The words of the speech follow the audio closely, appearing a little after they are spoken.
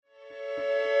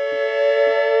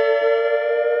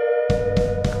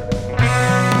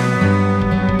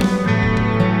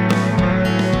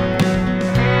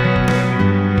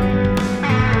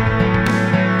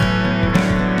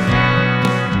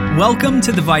Welcome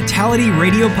to the Vitality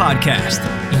Radio Podcast,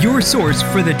 your source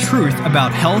for the truth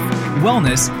about health,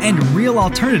 wellness, and real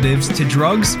alternatives to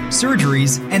drugs,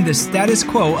 surgeries, and the status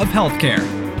quo of healthcare.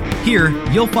 Here,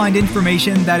 you'll find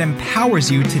information that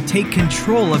empowers you to take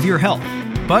control of your health.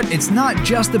 But it's not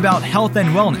just about health and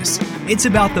wellness. It's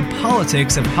about the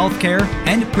politics of healthcare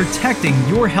and protecting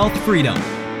your health freedom.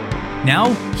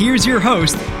 Now, here's your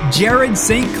host, Jared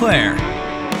St. Clair.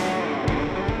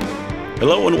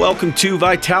 Hello and welcome to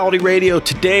Vitality Radio.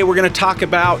 Today we're going to talk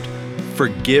about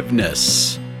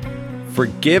forgiveness.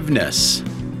 Forgiveness.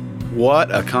 What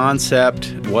a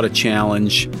concept, what a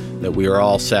challenge that we are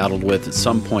all saddled with at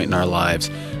some point in our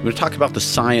lives. We're going to talk about the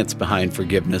science behind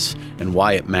forgiveness and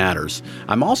why it matters.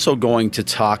 I'm also going to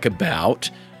talk about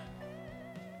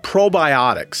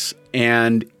probiotics,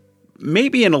 and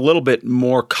maybe in a little bit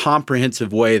more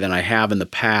comprehensive way than I have in the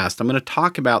past. I'm going to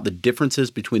talk about the differences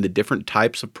between the different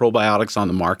types of probiotics on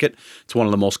the market. It's one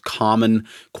of the most common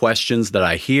questions that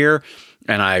I hear,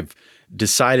 and I've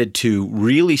decided to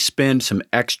really spend some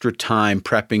extra time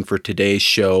prepping for today's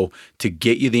show to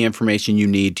get you the information you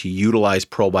need to utilize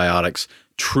probiotics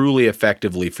truly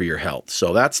effectively for your health.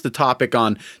 So that's the topic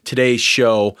on today's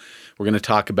show. We're going to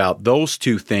talk about those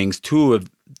two things, two of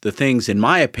the things, in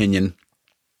my opinion,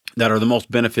 that are the most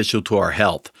beneficial to our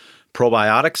health: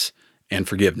 probiotics and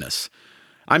forgiveness.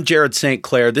 I'm Jared St.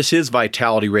 Clair. This is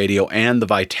Vitality Radio and the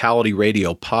Vitality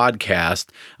Radio Podcast.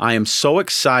 I am so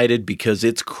excited because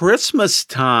it's Christmas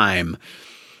time.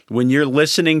 When you're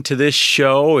listening to this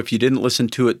show, if you didn't listen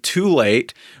to it too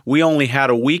late, we only had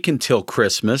a week until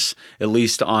Christmas, at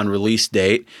least on release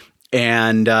date.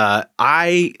 And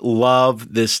I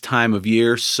love this time of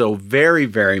year so very,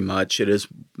 very much. It is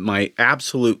my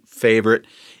absolute favorite.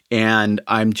 And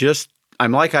I'm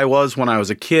like I was when I was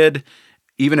a kid,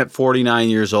 even at 49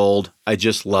 years old. I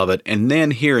just love it. And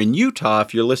then here in Utah,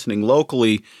 if you're listening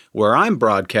locally where I'm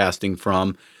broadcasting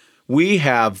from, we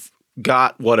have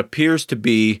got what appears to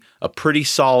be a pretty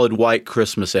solid white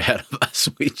Christmas ahead of us.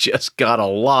 We just got a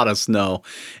lot of snow,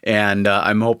 and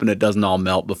I'm hoping it doesn't all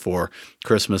melt before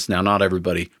Christmas. Now, not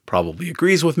everybody probably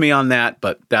agrees with me on that,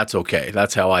 but that's okay.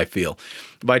 That's how I feel.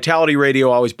 Vitality Radio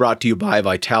always brought to you by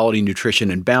Vitality Nutrition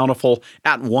and Bountiful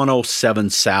at 107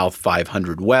 South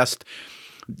 500 West.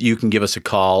 You can give us a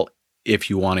call if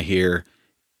you want to hear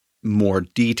more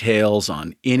details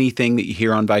on anything that you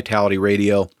hear on Vitality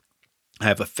Radio. I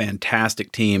have a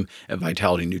fantastic team at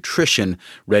Vitality Nutrition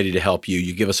ready to help you.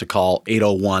 You give us a call,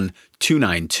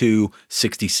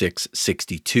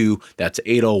 801-292-6662. That's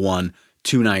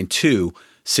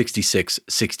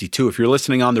 801-292-6662. If you're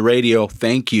listening on the radio,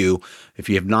 thank you. If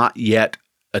you have not yet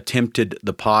attempted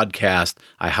the podcast,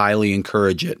 I highly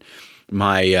encourage it.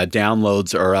 My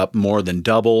downloads are up more than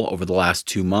double over the last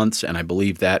 2 months, and I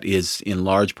believe that is in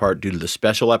large part due to the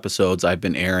special episodes I've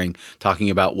been airing, talking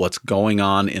about what's going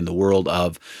on in the world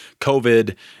of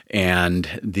COVID and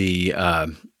the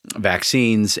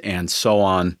vaccines and so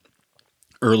on,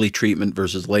 early treatment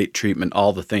versus late treatment,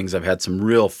 all the things. I've had some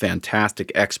real fantastic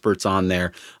experts on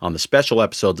there on the special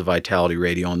episodes of Vitality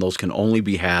Radio, and those can only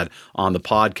be had on the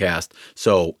podcast.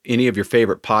 So any of your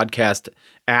favorite podcast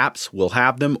apps will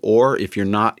have them, or if you're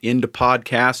not into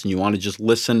podcasts and you want to just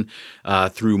listen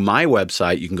through my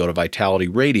website, you can go to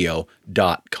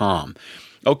vitalityradio.com.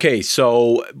 Okay,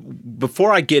 so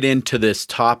before I get into this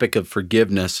topic of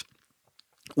forgiveness,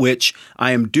 which I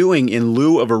am doing in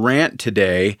lieu of a rant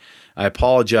today, I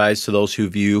apologize to those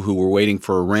of you who were waiting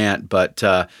for a rant, but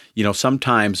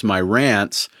sometimes my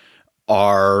rants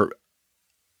are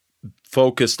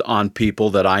focused on people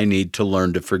that I need to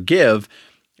learn to forgive.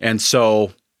 And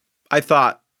so I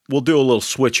thought we'll do a little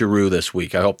switcheroo this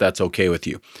week. I hope that's okay with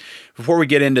you. Before we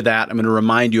get into that, I'm going to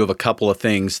remind you of a couple of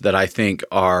things that I think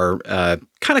are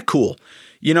kind of cool.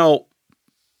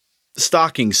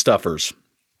 Stocking stuffers.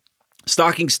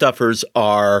 Stocking stuffers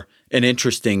are an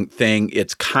interesting thing.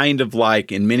 It's kind of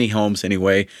like, in many homes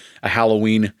anyway, a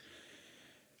Halloween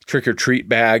trick-or-treat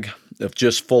bag of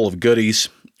just full of goodies,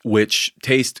 which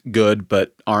taste good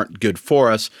but aren't good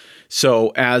for us.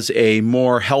 So as a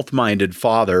more health-minded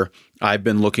father, I've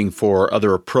been looking for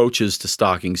other approaches to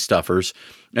stocking stuffers.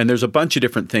 And there's a bunch of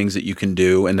different things that you can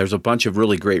do, and there's a bunch of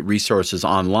really great resources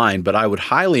online. But I would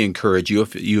highly encourage you,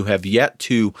 if you have yet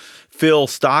to fill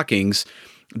stockings,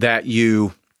 that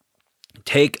you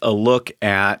take a look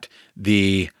at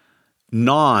the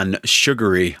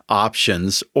non-sugary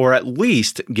options, or at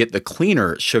least get the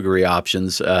cleaner sugary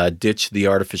options, ditch the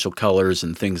artificial colors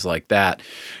and things like that.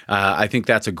 I think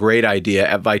that's a great idea.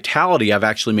 At Vitality, I've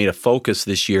actually made a focus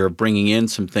this year of bringing in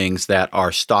some things that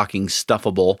are stocking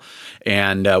stuffable,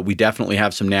 and we definitely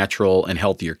have some natural and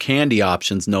healthier candy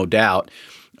options, no doubt.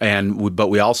 But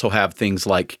we also have things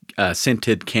like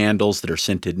scented candles that are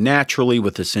scented naturally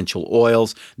with essential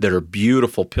oils that are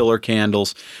beautiful pillar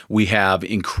candles. We have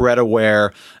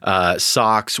Incrediwear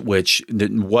socks, which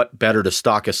what better to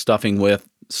stuff a stocking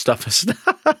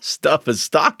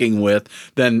with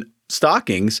than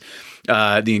stockings.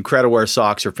 The Incrediwear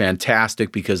socks are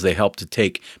fantastic because they help to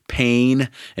take pain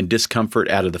and discomfort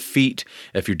out of the feet.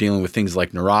 If you're dealing with things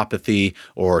like neuropathy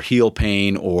or heel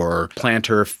pain or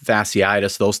plantar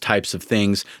fasciitis, those types of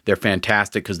things, they're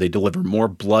fantastic because they deliver more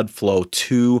blood flow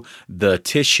to the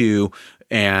tissue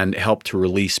and help to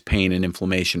release pain and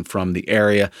inflammation from the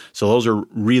area. So those are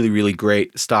really, really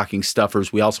great stocking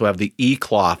stuffers. We also have the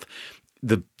E-Cloth,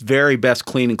 the very best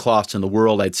cleaning cloths in the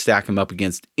world. I'd stack them up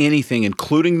against anything,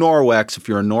 including Norwex, if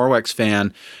you're a Norwex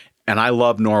fan. And I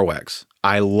love Norwex.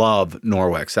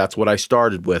 That's what I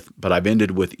started with, but I've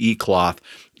ended with E-Cloth,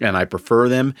 and I prefer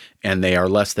them, and they are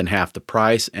less than half the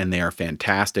price, and they are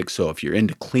fantastic. So if you're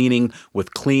into cleaning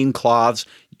with clean cloths,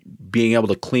 being able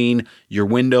to clean your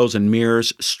windows and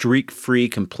mirrors streak-free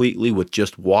completely with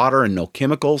just water and no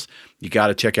chemicals, you got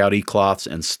to check out E-Cloths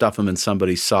and stuff them in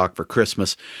somebody's sock for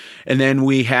Christmas. And then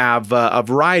we have a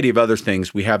variety of other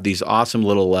things. We have these awesome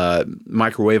little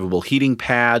microwavable heating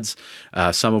pads,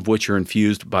 some of which are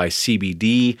infused by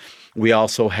CBD. We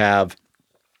also have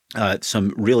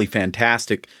some really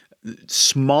fantastic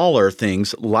smaller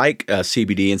things like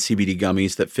CBD and CBD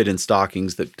gummies that fit in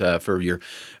stockings that for your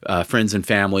friends and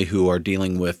family who are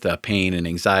dealing with pain and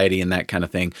anxiety and that kind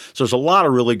of thing. So there's a lot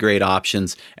of really great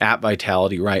options at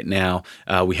Vitality right now.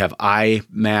 We have eye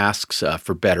masks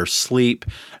for better sleep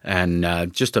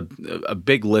and just a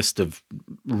big list of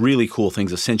really cool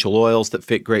things, essential oils that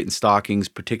fit great in stockings,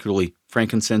 particularly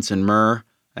frankincense and myrrh.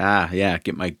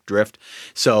 Get my drift.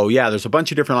 So there's a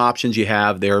bunch of different options you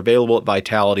have. They're available at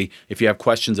Vitality. If you have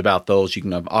questions about those, you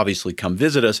can obviously come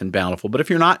visit us in Bountiful. But if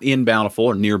you're not in Bountiful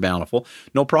or near Bountiful,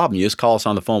 no problem. You just call us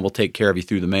on the phone. We'll take care of you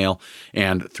through the mail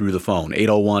and through the phone.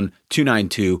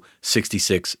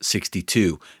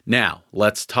 801-292-6662. Now,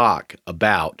 let's talk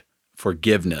about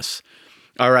forgiveness.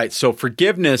 All right, so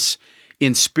forgiveness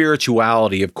in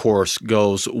spirituality, of course,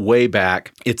 goes way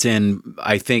back. It's in,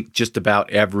 I think, just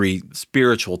about every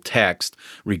spiritual text,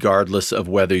 regardless of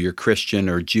whether you're Christian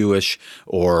or Jewish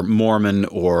or Mormon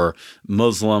or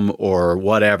Muslim or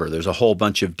whatever. There's a whole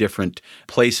bunch of different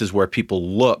places where people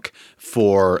look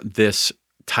for this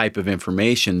type of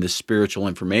information, this spiritual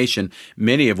information,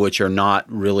 many of which are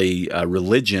not really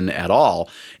religion at all.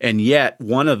 And yet,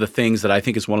 one of the things that I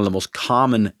think is one of the most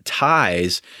common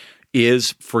ties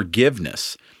is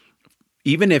forgiveness.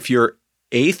 Even if you're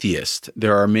atheist,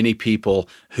 there are many people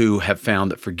who have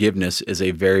found that forgiveness is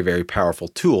a very, very powerful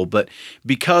tool. But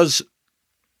because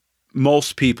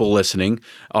most people listening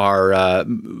are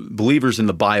believers in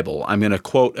the Bible, I'm going to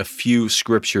quote a few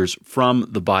scriptures from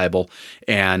the Bible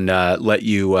and let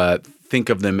you think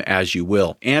of them as you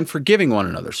will. And forgiving one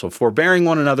another. So forbearing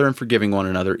one another and forgiving one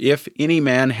another. If any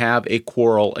man have a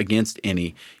quarrel against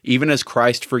any, even as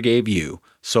Christ forgave you,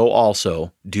 so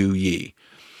also do ye.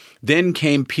 Then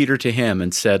came Peter to him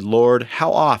and said, Lord,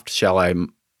 how oft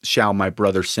shall my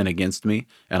brother sin against me,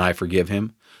 and I forgive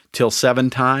him? Till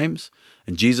 7 times?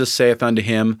 And Jesus saith unto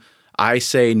him, I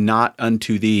say not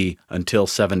unto thee until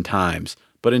 7 times,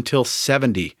 but until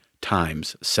 70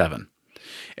 times 7.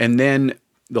 And then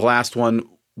the last one,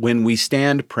 when we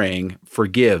stand praying,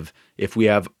 forgive if we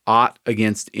have aught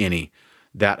against any,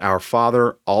 that our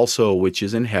Father also which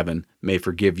is in heaven may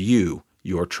forgive you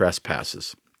your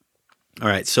trespasses. All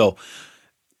right, so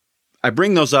I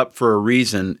bring those up for a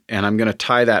reason, and I'm going to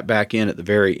tie that back in at the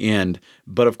very end.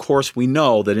 But of course, we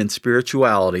know that in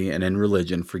spirituality and in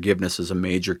religion, forgiveness is a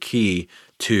major key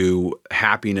to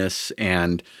happiness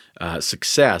and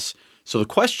success. So the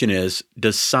question is,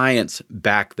 does science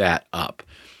back that up?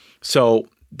 So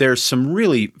there's some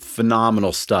really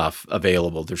phenomenal stuff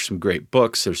available. There's some great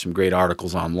books. There's some great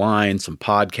articles online, some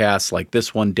podcasts like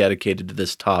this one dedicated to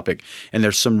this topic. And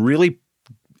there's some really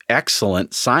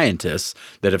excellent scientists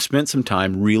that have spent some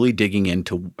time really digging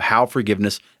into how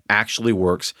forgiveness actually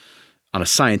works on a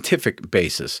scientific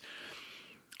basis.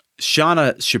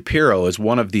 Shauna Shapiro is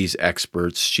one of these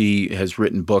experts. She has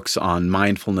written books on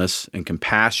mindfulness and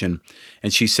compassion,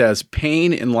 and she says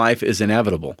pain in life is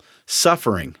inevitable.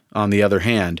 Suffering, on the other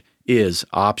hand, is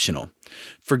optional.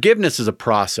 Forgiveness is a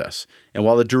process, and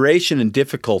while the duration and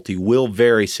difficulty will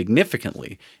vary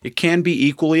significantly, it can be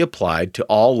equally applied to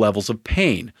all levels of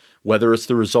pain, whether it's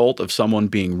the result of someone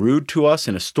being rude to us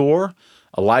in a store,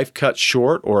 a life cut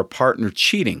short, or a partner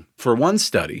cheating. For one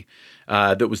study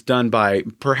that was done by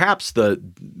perhaps the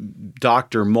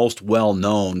doctor most well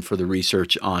known for the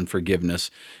research on forgiveness,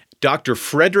 Dr.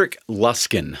 Frederick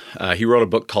Luskin, he wrote a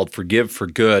book called Forgive for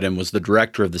Good and was the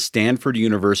director of the Stanford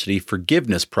University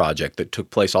Forgiveness Project that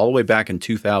took place all the way back in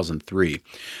 2003.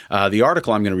 The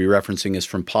article I'm going to be referencing is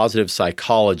from Positive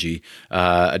Psychology.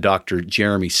 Dr.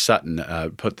 Jeremy Sutton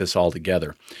put this all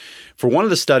together. For one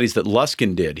of the studies that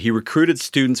Luskin did, he recruited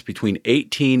students between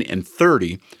 18 and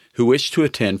 30 who wished to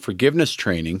attend forgiveness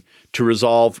training to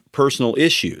resolve personal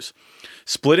issues.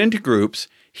 Split into groups,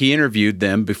 he interviewed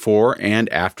them before and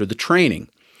after the training.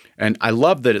 And I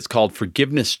love that it's called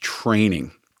forgiveness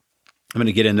training. I'm going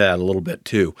to get into that a little bit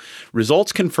too.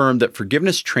 Results confirmed that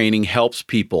forgiveness training helps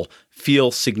people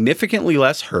feel significantly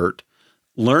less hurt,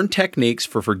 learn techniques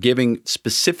for forgiving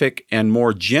specific and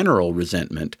more general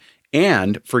resentment,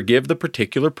 and forgive the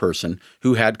particular person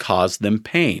who had caused them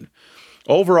pain.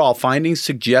 Overall, findings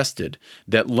suggested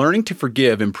that learning to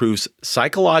forgive improves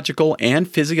psychological and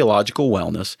physiological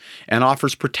wellness and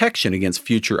offers protection against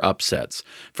future upsets.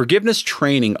 Forgiveness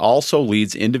training also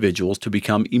leads individuals to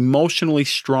become emotionally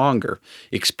stronger,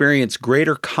 experience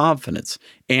greater confidence,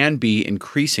 and be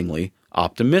increasingly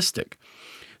optimistic.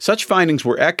 Such findings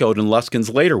were echoed in Luskin's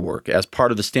later work as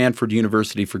part of the Stanford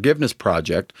University Forgiveness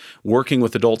Project. Working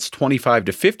with adults 25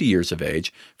 to 50 years of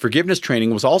age, forgiveness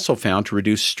training was also found to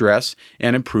reduce stress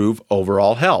and improve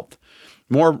overall health.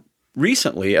 More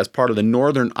recently, as part of the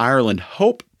Northern Ireland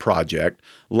Hope Project,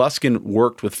 Luskin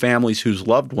worked with families whose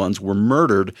loved ones were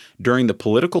murdered during the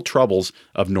political troubles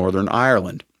of Northern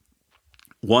Ireland.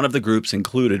 One of the groups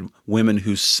included women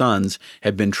whose sons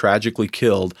had been tragically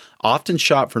killed, often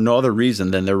shot for no other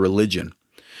reason than their religion.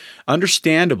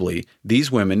 Understandably,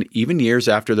 these women, even years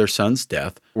after their son's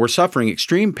death, were suffering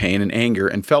extreme pain and anger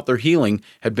and felt their healing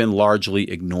had been largely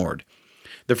ignored.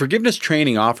 The forgiveness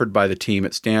training offered by the team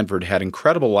at Stanford had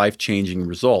incredible life-changing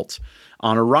results.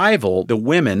 On arrival, the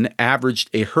women averaged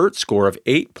a hurt score of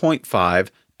 8.5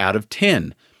 out of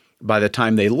 10. By the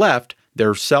time they left,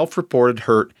 their self-reported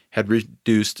hurt had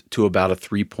reduced to about a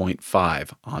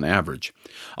 3.5 on average.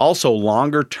 Also,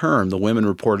 longer term, the women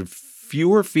reported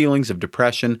fewer feelings of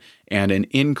depression and an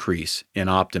increase in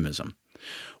optimism.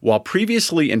 While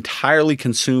previously entirely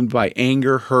consumed by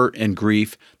anger, hurt, and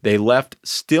grief, they left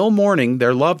still mourning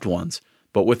their loved ones,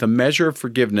 but with a measure of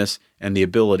forgiveness and the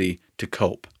ability to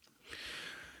cope.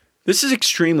 This is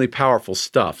extremely powerful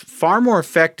stuff, far more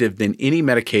effective than any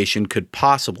medication could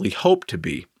possibly hope to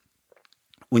be.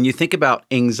 When you think about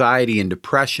anxiety and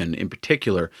depression in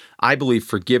particular, I believe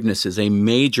forgiveness is a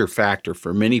major factor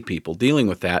for many people dealing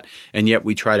with that, and yet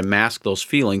we try to mask those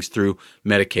feelings through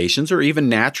medications or even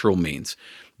natural means.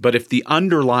 But if the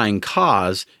underlying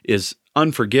cause is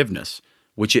unforgiveness,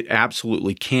 which it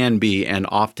absolutely can be and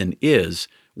often is,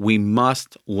 we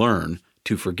must learn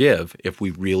to forgive if we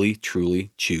really,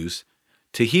 truly choose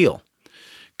to heal.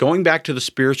 Going back to the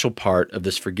spiritual part of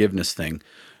this forgiveness thing,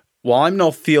 while I'm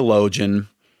no theologian,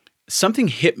 something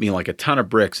hit me like a ton of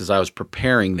bricks as I was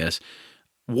preparing this.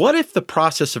 What if the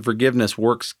process of forgiveness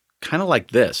works kind of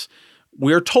like this?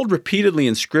 We are told repeatedly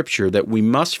in Scripture that we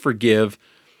must forgive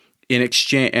in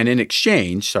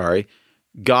exchange,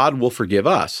 God will forgive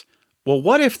us. Well,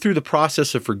 what if through the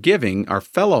process of forgiving our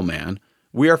fellow man,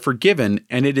 we are forgiven,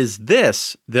 and it is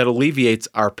this that alleviates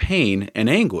our pain and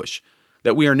anguish,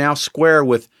 that we are now square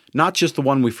with not just the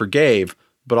one we forgave,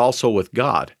 but also with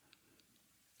God?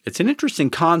 It's an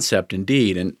interesting concept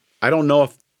indeed, and I don't know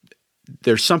if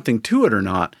there's something to it or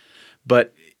not,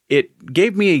 but it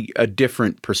gave me a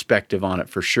different perspective on it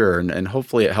for sure, and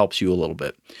hopefully it helps you a little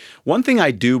bit. One thing I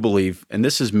do believe, and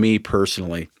this is me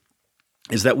personally,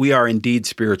 is that we are indeed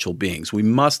spiritual beings. We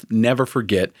must never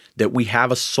forget that we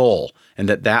have a soul and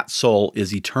that soul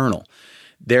is eternal.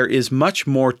 There is much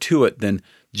more to it than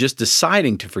just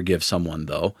deciding to forgive someone,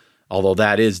 though, although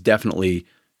that is definitely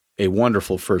a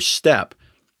wonderful first step.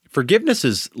 Forgiveness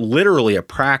is literally a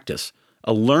practice,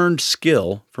 a learned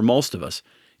skill for most of us.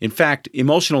 In fact,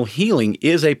 emotional healing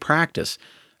is a practice,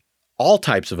 all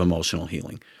types of emotional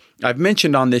healing. I've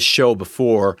mentioned on this show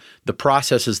before the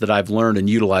processes that I've learned and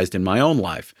utilized in my own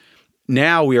life.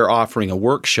 Now we are offering a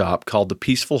workshop called the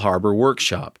Peaceful Harbor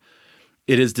Workshop.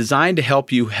 It is designed to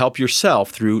help you help yourself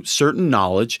through certain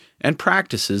knowledge and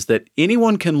practices that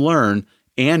anyone can learn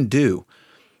and do.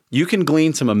 You can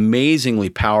glean some amazingly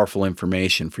powerful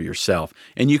information for yourself,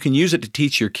 and you can use it to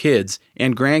teach your kids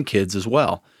and grandkids as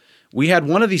well. We had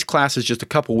one of these classes just a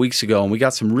couple weeks ago, and we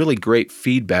got some really great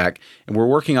feedback, and we're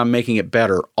working on making it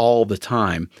better all the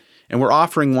time. And we're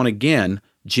offering one again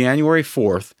January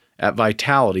 4th at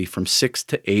Vitality from 6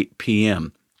 to 8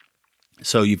 p.m.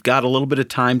 So you've got a little bit of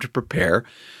time to prepare.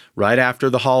 Right after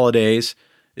the holidays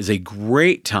is a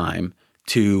great time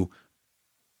to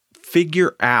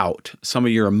figure out some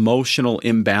of your emotional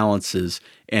imbalances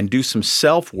and do some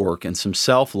self-work and some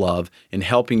self-love in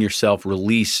helping yourself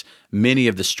release many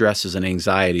of the stresses and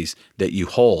anxieties that you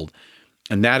hold.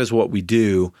 And that is what we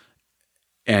do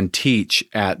and teach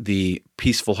at the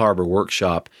Peaceful Harbor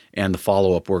workshop and the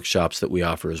follow-up workshops that we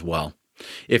offer as well.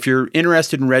 If you're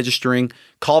interested in registering,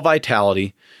 call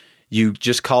Vitality. You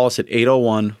just call us at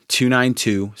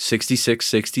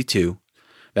 801-292-6662.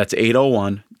 That's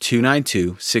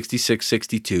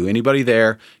 801-292-6662. Anybody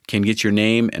there can get your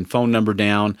name and phone number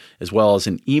down, as well as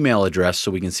an email address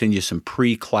so we can send you some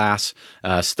pre-class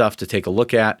stuff to take a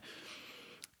look at.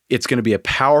 It's going to be a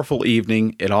powerful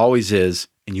evening. It always is,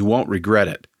 and you won't regret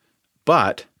it.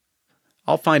 But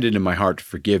I'll find it in my heart to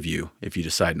forgive you if you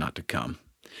decide not to come.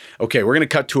 Okay, we're going to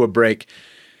cut to a break.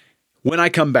 When I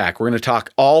come back, we're going to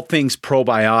talk all things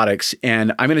probiotics,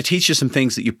 and I'm going to teach you some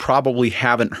things that you probably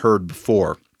haven't heard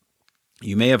before.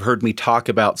 You may have heard me talk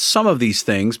about some of these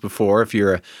things before if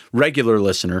you're a regular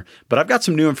listener, but I've got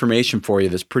some new information for you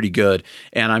that's pretty good,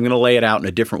 and I'm going to lay it out in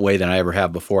a different way than I ever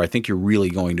have before. I think you're really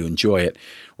going to enjoy it.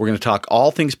 We're going to talk all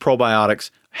things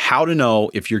probiotics, how to know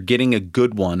if you're getting a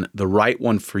good one, the right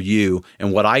one for you,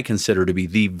 and what I consider to be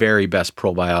the very best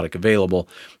probiotic available.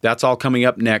 That's all coming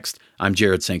up next. I'm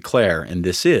Jared St. Clair, and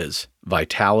this is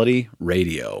Vitality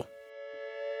Radio.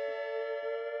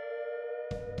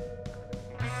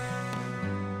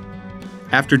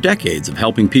 After decades of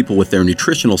helping people with their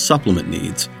nutritional supplement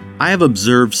needs, I have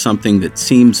observed something that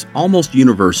seems almost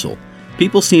universal.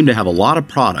 People seem to have a lot of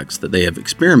products that they have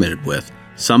experimented with.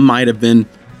 Some might have been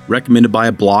recommended by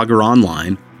a blogger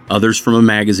online, others from a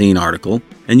magazine article,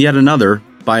 and yet another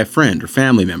by a friend or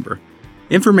family member.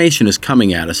 Information is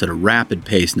coming at us at a rapid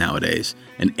pace nowadays,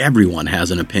 and everyone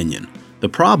has an opinion. The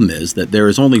problem is that there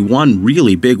is only one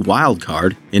really big wild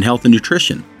card in health and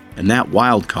nutrition, and that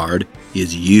wild card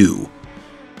is you.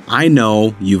 I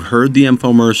know you've heard the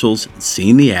infomercials,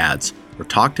 seen the ads, or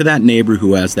talked to that neighbor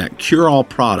who has that cure-all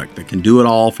product that can do it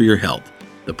all for your health.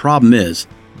 The problem is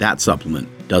that supplement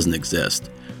doesn't exist.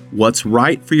 What's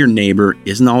right for your neighbor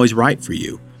isn't always right for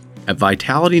you. At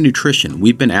Vitality Nutrition,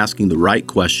 we've been asking the right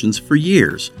questions for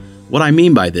years. What I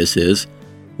mean by this is,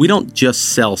 we don't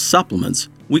just sell supplements,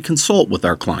 we consult with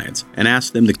our clients and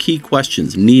ask them the key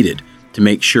questions needed to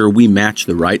make sure we match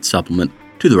the right supplement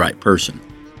to the right person.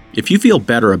 If you feel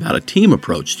better about a team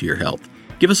approach to your health,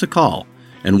 give us a call,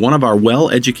 and one of our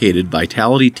well-educated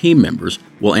Vitality team members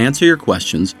will answer your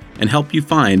questions and help you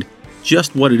find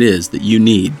just what it is that you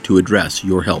need to address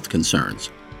your health concerns,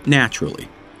 naturally.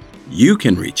 You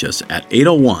can reach us at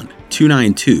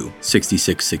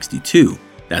 801-292-6662.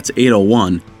 That's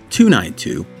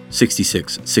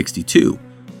 801-292-6662.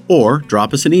 Or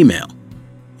drop us an email,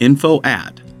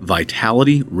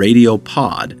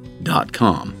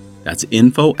 info@vitalityradiopod.com. That's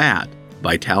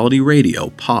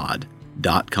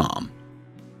info@vitalityradiopod.com.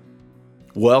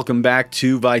 Welcome back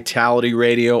to Vitality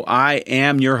Radio. I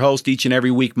am your host each and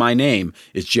every week. My name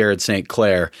is Jared St.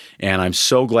 Clair, and I'm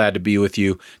so glad to be with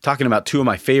you talking about two of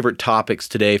my favorite topics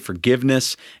today,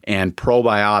 forgiveness and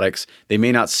probiotics. They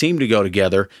may not seem to go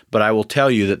together, but I will tell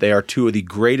you that they are two of the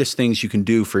greatest things you can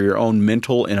do for your own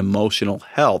mental and emotional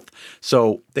health.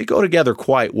 So they go together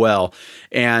quite well.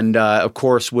 And of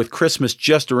course, with Christmas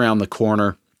just around the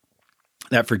corner,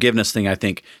 that forgiveness thing, I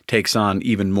think, takes on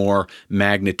even more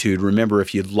magnitude. Remember,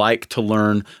 if you'd like to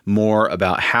learn more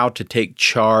about how to take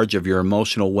charge of your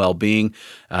emotional well-being,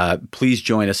 please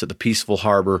join us at the Peaceful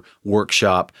Harbor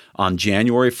workshop on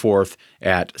January 4th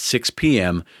at 6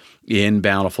 p.m. in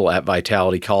Bountiful at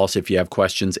Vitality. Call us if you have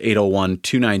questions,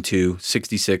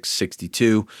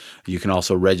 801-292-6662. You can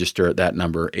also register at that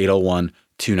number,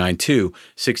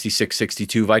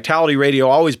 801-292-6662. Vitality Radio,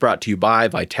 always brought to you by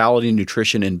Vitality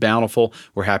Nutrition in Bountiful.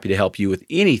 We're happy to help you with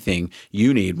anything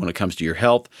you need when it comes to your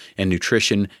health and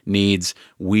nutrition needs.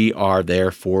 We are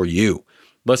there for you.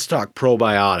 Let's talk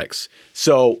probiotics.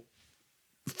 So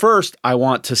first, I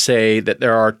want to say that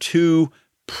there are two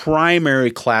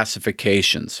primary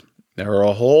classifications. There are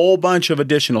a whole bunch of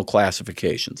additional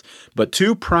classifications, but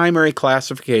two primary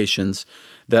classifications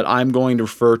that I'm going to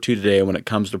refer to today when it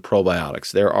comes to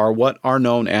probiotics. There are what are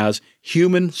known as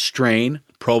human strain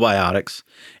probiotics,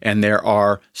 and there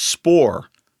are spore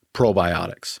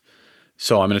probiotics.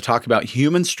 So I'm going to talk about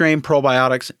human strain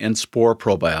probiotics and spore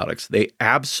probiotics. They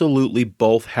absolutely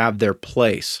both have their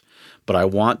place, but I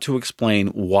want to explain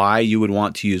why you would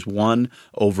want to use one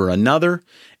over another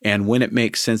and when it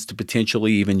makes sense to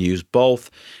potentially even use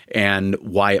both and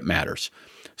why it matters.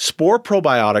 Spore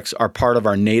probiotics are part of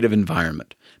our native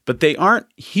environment, but they aren't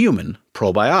human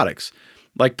probiotics.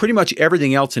 Like pretty much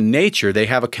everything else in nature, they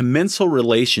have a commensal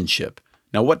relationship.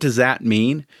 Now, what does that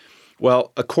mean?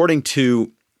 Well, according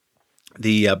to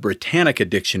the Britannica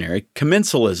Dictionary,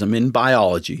 commensalism in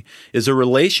biology is a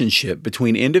relationship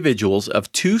between individuals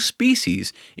of two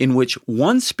species in which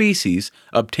one species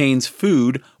obtains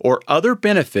food or other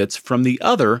benefits from the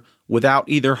other without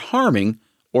either harming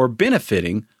or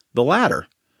benefiting the latter.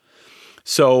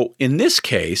 So in this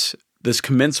case, this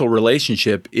commensal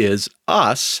relationship is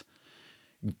us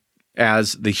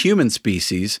as the human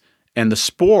species and the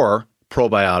spore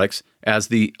probiotics as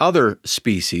the other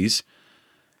species.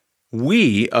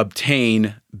 We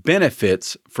obtain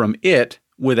benefits from it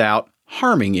without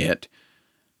harming it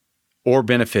or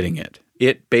benefiting it.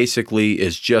 It basically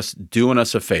is just doing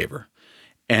us a favor.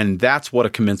 And that's what a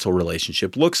commensal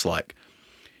relationship looks like.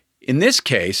 In this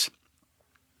case,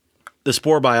 the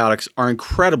spore biotics are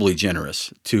incredibly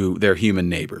generous to their human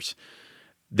neighbors.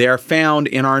 They are found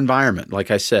in our environment, like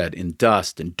I said, in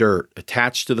dust and dirt,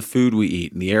 attached to the food we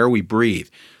eat and the air we breathe.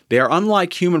 They are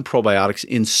unlike human probiotics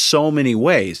in so many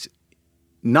ways,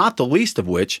 not the least of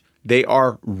which they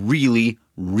are really,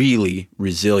 really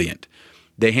resilient.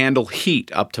 They handle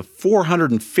heat up to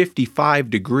 455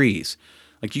 degrees.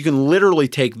 Like you can literally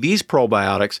take these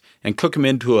probiotics and cook them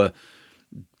into a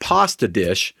pasta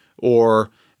dish or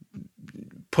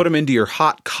put them into your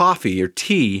hot coffee or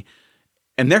tea,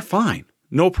 and they're fine.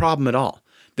 No problem at all.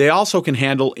 They also can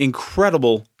handle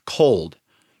incredible cold.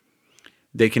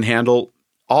 They can handle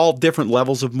all different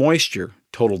levels of moisture,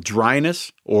 total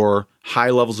dryness or high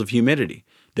levels of humidity.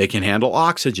 They can handle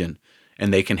oxygen,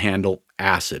 and they can handle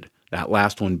acid, that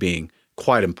last one being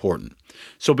quite important.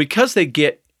 So because they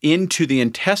get into the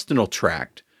intestinal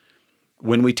tract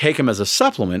when we take them as a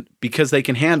supplement, because they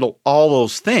can handle all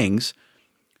those things,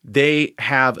 they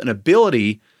have an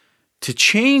ability to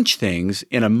change things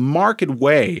in a marked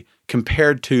way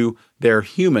compared to their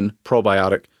human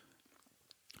probiotic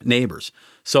neighbors.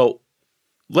 So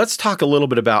let's talk a little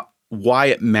bit about why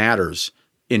it matters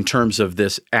in terms of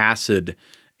this acid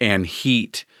and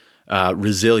heat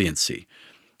resiliency.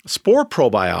 Spore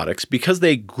probiotics, because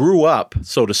they grew up,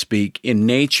 so to speak, in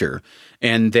nature,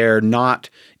 and they're not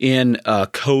in a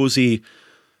cozy,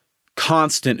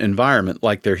 constant environment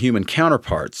like their human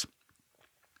counterparts,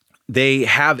 they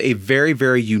have a very,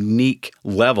 very unique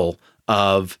level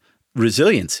of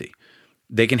resiliency.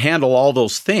 They can handle all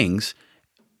those things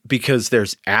because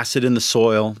there's acid in the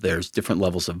soil, there's different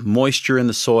levels of moisture in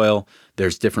the soil,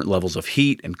 there's different levels of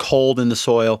heat and cold in the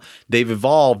soil. They've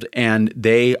evolved and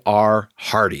they are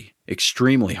hardy,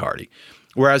 extremely hardy.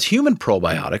 Whereas human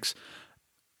probiotics,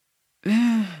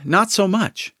 not so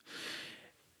much.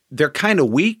 They're kind of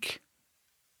weak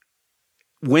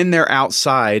when they're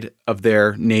outside of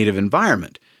their native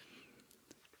environment.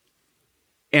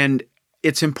 And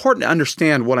it's important to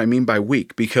understand what I mean by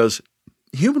weak, because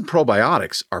human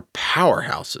probiotics are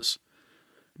powerhouses.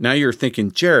 Now you're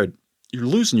thinking, Jared, you're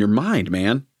losing your mind,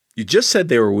 man. You just said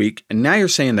they were weak, and now you're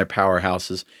saying they're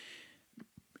powerhouses.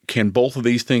 Can both of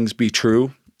these things be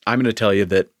true? I'm going to tell you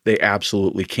that they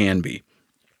absolutely can be.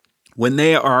 When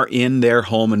they are in their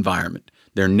home environment,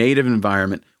 their native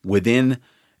environment, within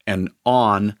and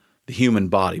on the human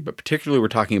body, but particularly we're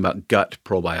talking about gut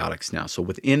probiotics now. So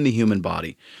within the human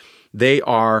body, they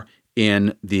are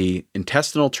in the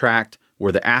intestinal tract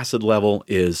where the acid level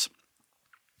is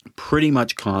pretty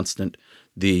much constant.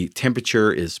 The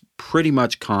temperature is pretty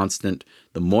much constant.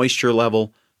 The moisture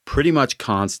level, pretty much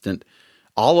constant.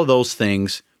 All of those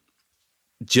things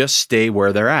just stay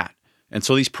where they're at. And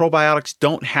so these probiotics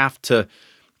don't have to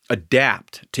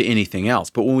adapt to anything else.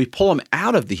 But when we pull them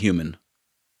out of the human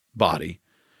body,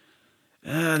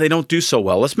 they don't do so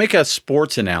well. Let's make a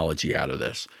sports analogy out of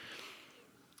this.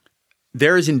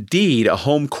 There is indeed a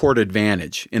home court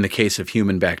advantage in the case of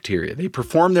human bacteria. They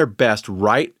perform their best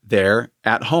right there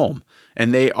at home,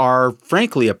 and they are,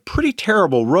 frankly, a pretty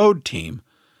terrible road team,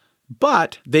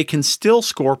 but they can still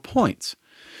score points.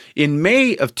 In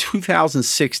May of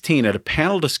 2016, at a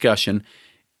panel discussion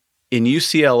at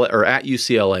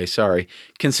UCLA,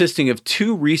 consisting of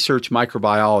two research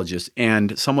microbiologists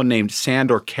and someone named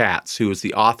Sandor Katz, who is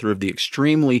the author of the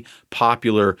extremely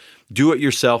popular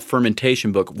do-it-yourself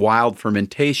fermentation book, Wild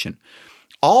Fermentation.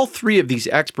 All three of these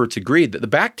experts agreed that the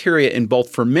bacteria in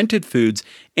both fermented foods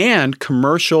and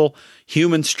commercial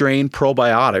human strain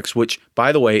probiotics, which,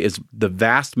 by the way, is the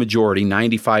vast majority,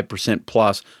 95%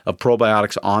 plus of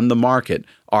probiotics on the market,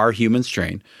 are human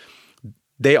strain.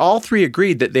 They all three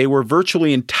agreed that they were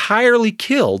virtually entirely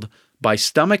killed by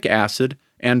stomach acid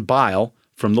and bile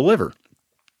from the liver.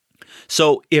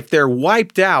 So if they're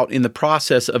wiped out in the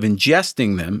process of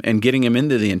ingesting them and getting them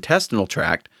into the intestinal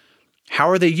tract, how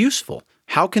are they useful?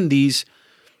 How can these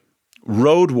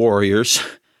road warriors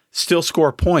still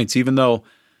score points even though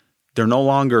they're no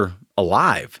longer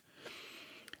alive.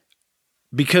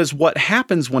 Because what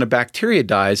happens when a bacteria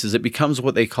dies is it becomes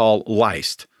what they call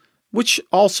lysed, which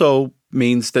also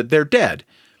means that they're dead.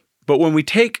 But when we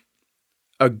take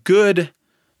a good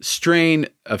strain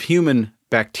of human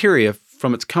bacteria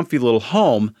from its comfy little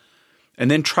home and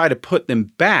then try to put them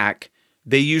back,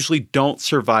 they usually don't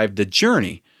survive the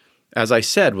journey, as I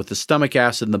said, with the stomach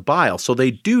acid and the bile. So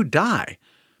they do die,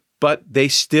 but they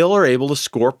still are able to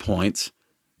score points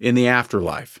in the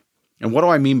afterlife. And what do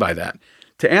I mean by that?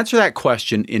 To answer that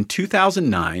question, in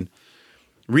 2009,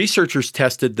 researchers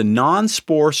tested the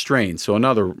non-spore strain, so in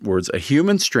other words, a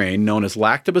human strain known as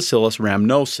Lactobacillus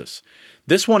rhamnosus.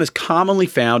 This one is commonly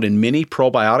found in many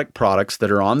probiotic products that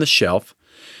are on the shelf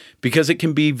because it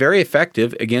can be very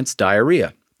effective against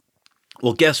diarrhea.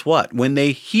 Well, guess what? When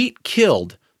they heat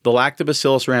killed the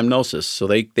Lactobacillus rhamnosus, so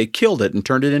they killed it and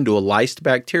turned it into a lysed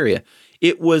bacteria,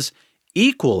 it was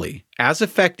equally as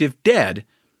effective dead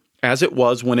as it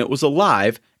was when it was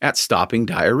alive at stopping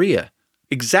diarrhea.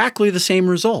 Exactly the same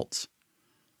results.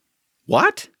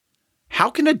 What?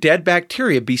 How can a dead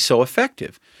bacteria be so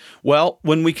effective? Well,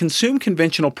 when we consume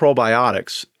conventional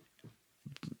probiotics,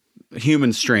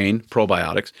 human strain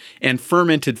probiotics, and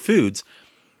fermented foods,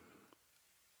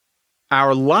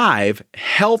 our live,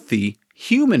 healthy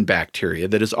human bacteria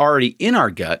that is already in our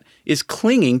gut is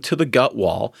clinging to the gut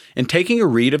wall and taking a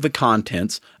read of the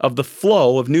contents of the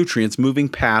flow of nutrients moving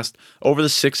past over the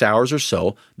 6 hours or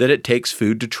so that it takes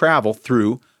food to travel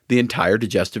through the entire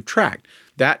digestive tract.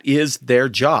 That is their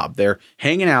job. They're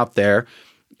hanging out there,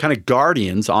 kind of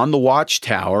guardians on the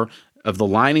watchtower of the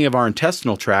lining of our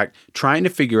intestinal tract, trying to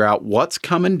figure out what's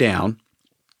coming down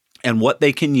and what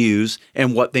they can use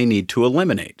and what they need to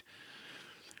eliminate.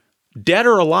 Dead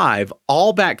or alive,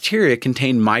 all bacteria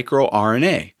contain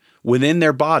microRNA within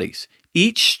their bodies.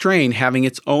 Each strain having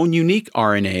its own unique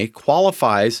RNA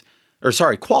qualities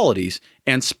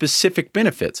and specific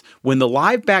benefits. When the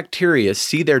live bacteria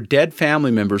see their dead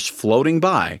family members floating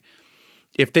by,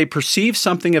 if they perceive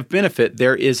something of benefit,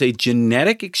 there is a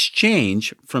genetic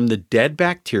exchange from the dead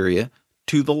bacteria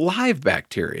to the live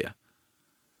bacteria.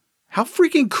 How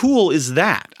freaking cool is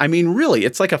that? I mean, really,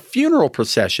 it's like a funeral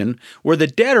procession where the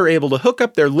dead are able to hook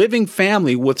up their living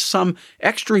family with some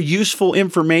extra useful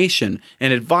information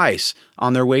and advice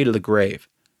on their way to the grave.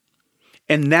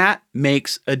 And that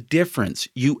makes a difference.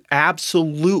 You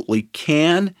absolutely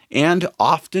can and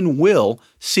often will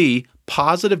see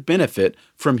positive benefit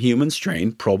from human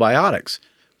strain probiotics.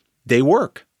 They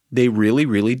work. They really,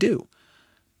 really do.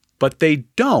 But they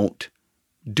don't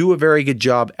do a very good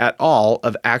job at all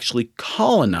of actually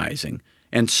colonizing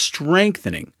and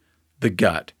strengthening the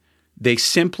gut. They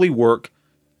simply work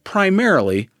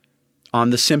primarily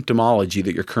on the symptomology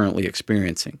that you're currently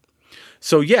experiencing.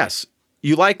 So yes,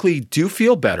 you likely do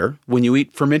feel better when you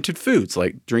eat fermented foods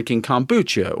like drinking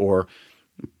kombucha or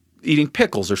eating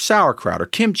pickles or sauerkraut or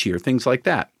kimchi or things like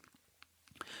that.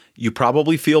 You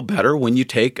probably feel better when you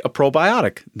take a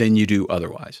probiotic than you do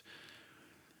otherwise.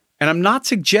 And I'm not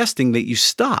suggesting that you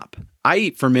stop. I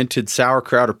eat fermented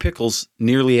sauerkraut or pickles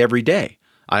nearly every day.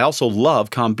 I also love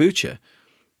kombucha.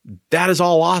 That is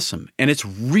all awesome, and it's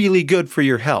really good for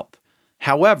your health.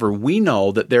 However, we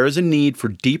know that there is a need for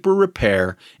deeper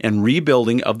repair and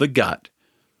rebuilding of the gut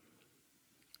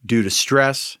due to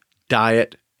stress,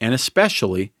 diet, and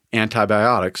especially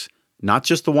antibiotics, not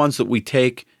just the ones that we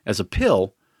take as a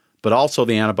pill, but also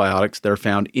the antibiotics that are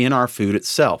found in our food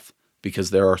itself,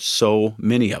 because there are so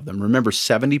many of them. Remember,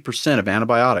 70% of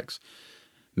antibiotics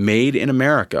made in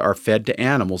America are fed to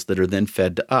animals that are then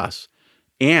fed to us.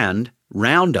 And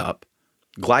Roundup,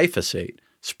 glyphosate,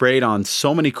 sprayed on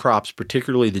so many crops,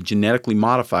 particularly the genetically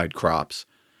modified crops,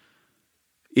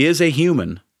 is a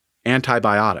human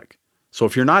antibiotic. So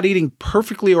if you're not eating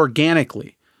perfectly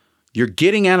organically, you're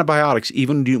getting antibiotics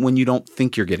even when you don't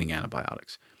think you're getting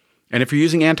antibiotics. And if you're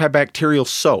using antibacterial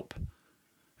soap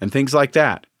and things like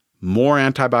that, more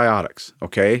antibiotics,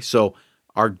 okay? So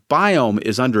our biome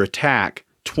is under attack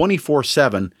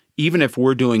 24/7, even if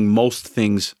we're doing most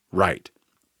things right.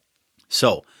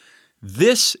 So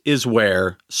this is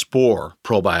where spore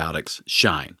probiotics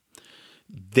shine.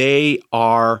 They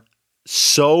are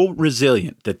so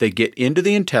resilient that they get into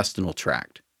the intestinal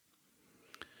tract.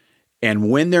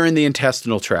 And when they're in the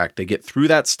intestinal tract, they get through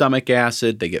that stomach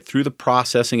acid, they get through the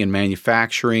processing and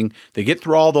manufacturing, they get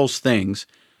through all those things.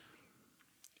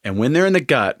 And when they're in the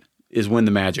gut is when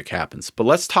the magic happens. But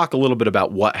let's talk a little bit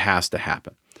about what has to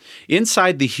happen.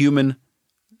 Inside the human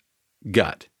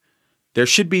gut, there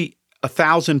should be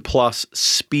 1,000+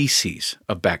 species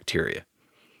of bacteria.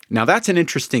 Now that's an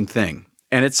interesting thing.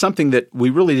 And it's something that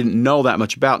we really didn't know that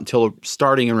much about until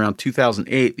starting around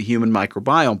 2008, the Human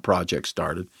Microbiome Project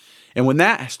started. And when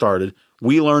that started,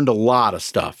 we learned a lot of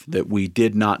stuff that we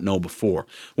did not know before.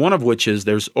 One of which is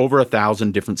there's over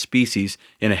 1,000 different species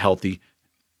in a healthy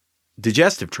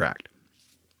digestive tract,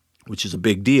 which is a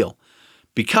big deal.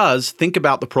 Because think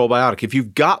about the probiotic. If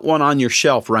you've got one on your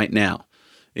shelf right now,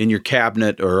 in your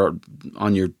cabinet or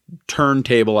on your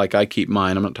turntable like I keep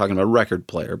mine, I'm not talking about a record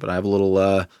player, but I have a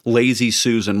little Lazy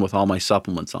Susan with all my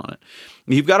supplements on it.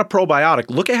 You've got a probiotic.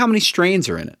 Look at how many strains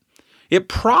are in it. It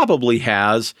probably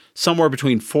has somewhere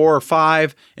between 4 or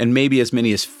 5 and maybe as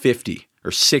many as 50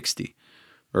 or 60,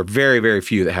 or very, very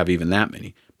few that have even that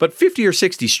many. But 50 or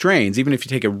 60 strains, even if you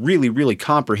take a really, really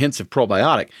comprehensive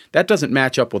probiotic, that doesn't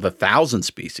match up with 1,000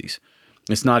 species.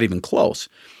 It's not even close.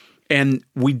 And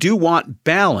we do want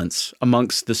balance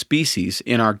amongst the species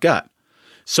in our gut.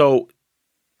 So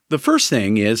the first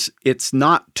thing is it's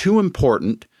not too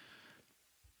important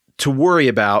to worry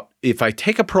about if I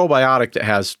take a probiotic that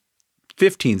has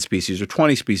 15 species or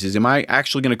 20 species, am I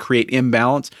actually going to create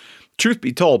imbalance? Truth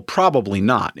be told, probably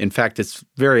not. In fact, it's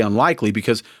very unlikely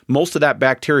because most of that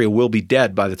bacteria will be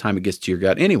dead by the time it gets to your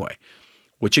gut anyway,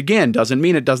 which again doesn't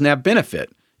mean it doesn't have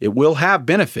benefit. It will have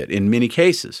benefit in many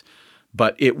cases,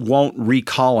 but it won't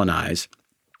recolonize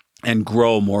and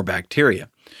grow more bacteria.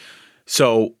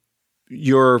 So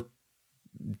think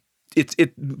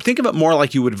of it more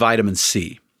like you would vitamin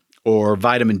C or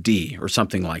vitamin D or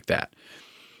something like that.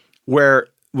 Where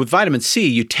with vitamin C,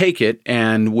 you take it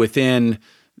and within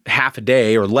half a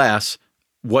day or less,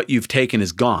 what you've taken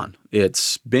is gone.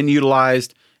 It's been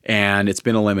utilized and it's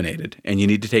been eliminated, and you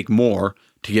need to take more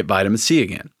to get vitamin C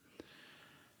again.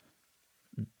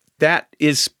 That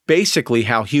is basically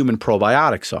how human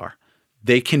probiotics are.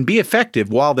 They can be effective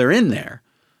while they're in there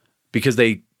because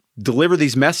they deliver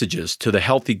these messages to the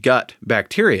healthy gut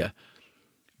bacteria,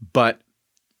 but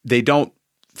they don't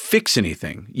fix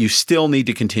anything. You still need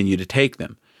to continue to take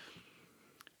them.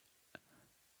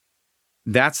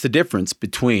 That's the difference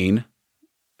between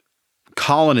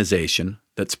colonization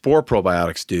that spore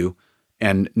probiotics do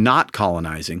and not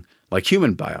colonizing like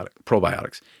human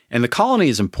probiotics. And the colony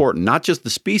is important, not just the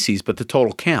species, but the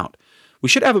total count. We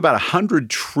should have about 100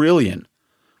 trillion,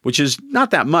 which is not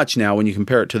that much now when you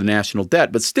compare it to the national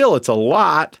debt, but still it's a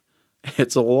lot.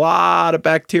 It's a lot of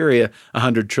bacteria,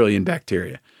 100 trillion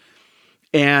bacteria.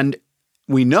 And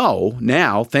we know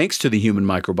now, thanks to the Human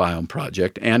Microbiome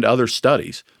Project and other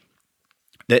studies,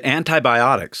 that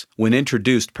antibiotics, when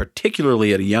introduced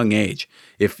particularly at a young age,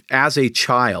 if as a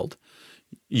child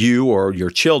you or your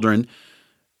children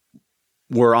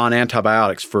were on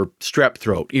antibiotics for strep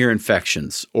throat, ear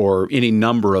infections, or any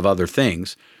number of other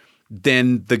things,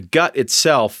 then the gut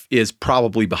itself is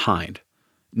probably behind.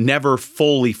 Never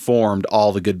fully formed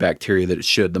all the good bacteria that it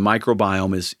should. The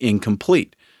microbiome is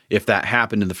incomplete if that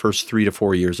happened in the first 3 to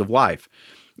 4 years of life.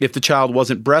 If the child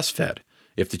wasn't breastfed,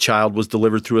 if the child was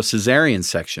delivered through a cesarean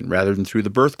section rather than through the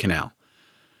birth canal.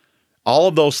 All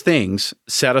of those things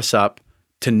set us up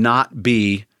to not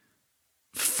be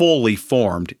fully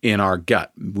formed in our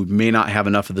gut. We may not have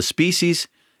enough of the species,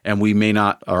 and we may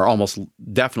not, or almost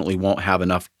definitely won't have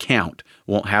enough count,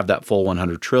 won't have that full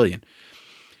 100 trillion.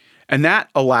 And that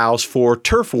allows for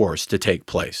turf wars to take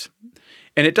place.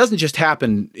 And it doesn't just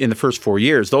happen in the first 4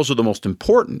 years. Those are the most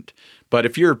important. But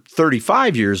if you're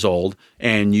 35 years old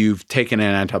and you've taken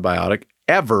an antibiotic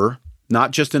ever,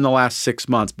 not just in the last 6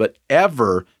 months, but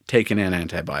ever taken an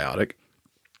antibiotic,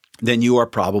 then you are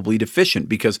probably deficient,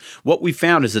 because what we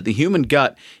found is that the human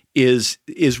gut is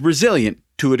resilient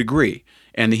to a degree,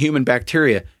 and the human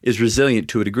bacteria is resilient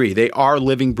to a degree. They are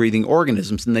living, breathing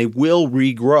organisms, and they will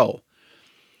regrow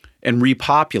and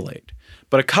repopulate.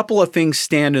 But a couple of things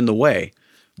stand in the way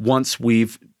once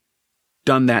we've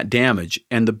done that damage.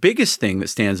 And the biggest thing that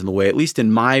stands in the way, at least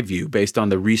in my view, based on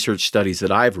the research studies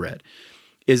that I've read,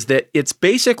 is that it's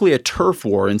basically a turf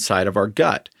war inside of our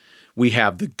gut. We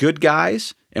have the good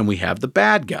guys and we have the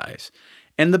bad guys.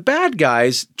 And the bad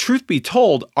guys, truth be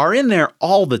told, are in there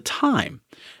all the time.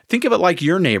 Think of it like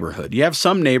your neighborhood. You have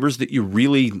some neighbors that you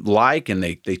really like, and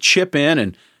they chip in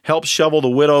and help shovel the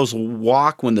widow's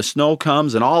walk when the snow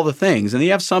comes and all the things. And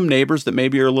you have some neighbors that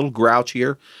maybe are a little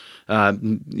grouchier,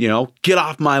 get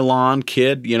off my lawn,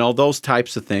 kid, those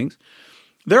types of things.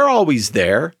 They're always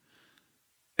there.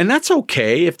 And that's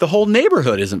okay if the whole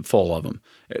neighborhood isn't full of them.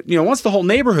 Once the whole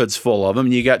neighborhood's full of them,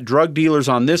 and you got drug dealers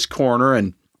on this corner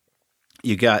and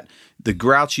you got the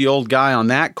grouchy old guy on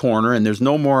that corner, and there's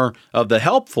no more of the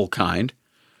helpful kind,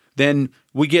 then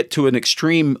we get to an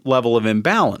extreme level of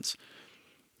imbalance.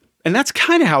 And that's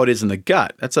kind of how it is in the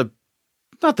gut. That's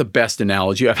not the best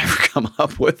analogy I've ever come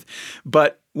up with,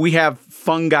 but we have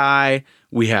fungi,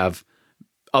 we have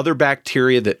other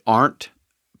bacteria that aren't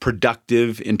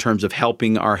productive in terms of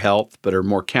helping our health, but are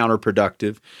more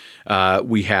counterproductive.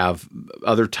 We have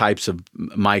other types of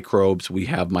microbes. We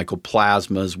have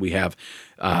mycoplasmas. We have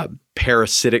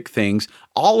parasitic things.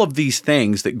 All of these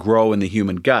things that grow in the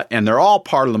human gut, and they're all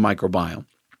part of the microbiome.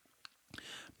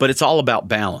 But it's all about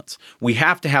balance. We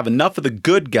have to have enough of the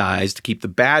good guys to keep the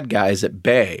bad guys at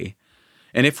bay.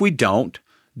 And if we don't,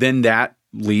 then that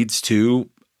leads to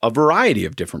a variety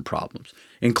of different problems,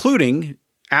 including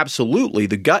absolutely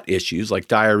the gut issues like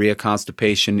diarrhea,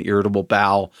 constipation, irritable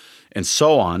bowel, and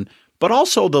so on, but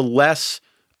also the less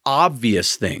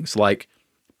obvious things like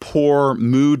poor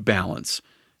mood balance,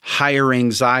 higher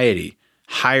anxiety,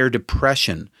 higher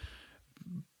depression,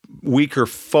 weaker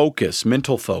focus,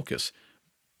 mental focus,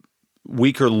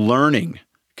 weaker learning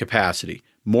capacity,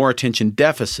 more attention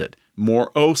deficit,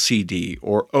 more OCD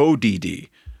or ODD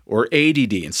or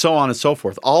ADD, and so on and so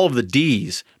forth. All of the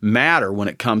Ds matter when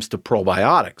it comes to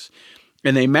probiotics.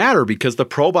 And they matter because the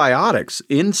probiotics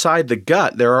inside the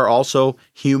gut, there are also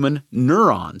human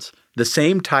neurons, the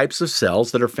same types of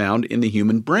cells that are found in the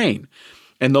human brain.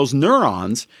 And those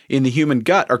neurons in the human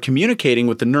gut are communicating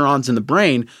with the neurons in the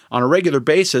brain on a regular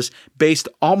basis based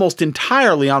almost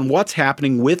entirely on what's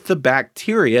happening with the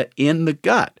bacteria in the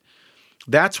gut.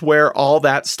 That's where all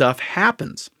that stuff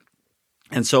happens.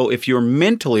 And so if you're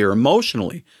mentally or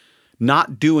emotionally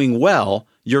not doing well,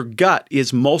 your gut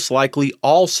is most likely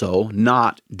also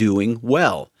not doing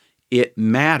well. It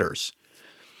matters.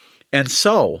 And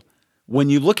so when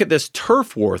you look at this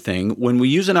turf war thing, when we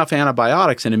use enough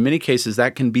antibiotics, and in many cases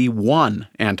that can be one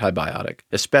antibiotic,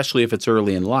 especially if it's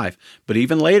early in life, but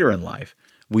even later in life,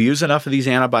 we use enough of these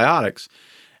antibiotics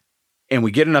and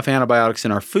we get enough antibiotics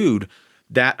in our food,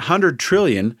 that 100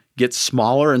 trillion gets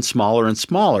smaller and smaller and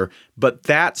smaller, but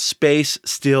that space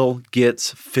still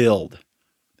gets filled.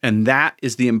 And that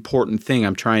is the important thing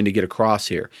I'm trying to get across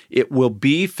here. It will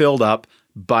be filled up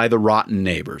by the rotten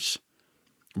neighbors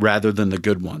rather than the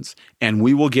good ones. And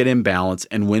we will get imbalance.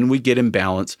 And when we get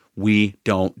imbalance, we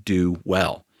don't do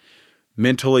well.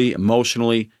 Mentally,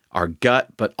 emotionally, our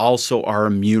gut, but also our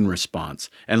immune response.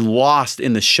 And lost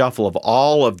in the shuffle of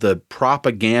all of the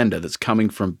propaganda that's coming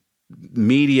from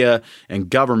media and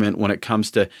government when it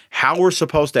comes to how we're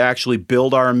supposed to actually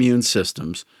build our immune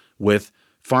systems with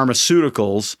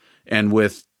pharmaceuticals and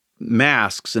with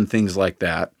masks and things like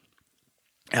that,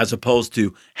 as opposed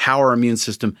to how our immune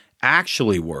system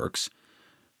actually works,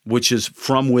 which is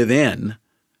from within.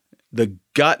 The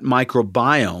gut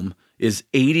microbiome is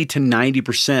 80 to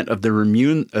 90% of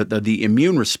the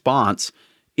immune response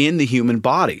in the human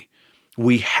body.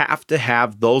 We have to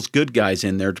have those good guys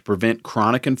in there to prevent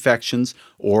chronic infections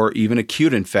or even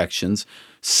acute infections,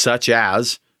 such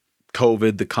as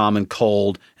COVID, the common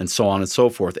cold, and so on and so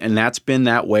forth. And that's been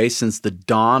that way since the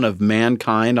dawn of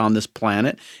mankind on this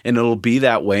planet, and it'll be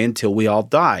that way until we all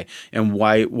die. And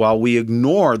while we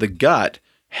ignore the gut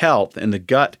health and the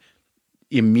gut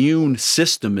immune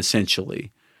system,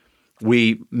 essentially,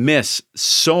 we miss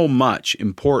so much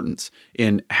importance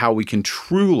in how we can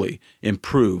truly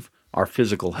improve our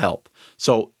physical health.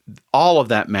 So all of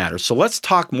that matters. So let's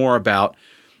talk more about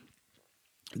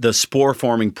the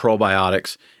spore-forming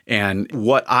probiotics and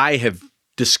what I have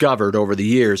discovered over the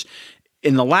years.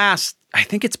 In the last, I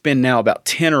think it's been now about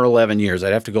 10 or 11 years.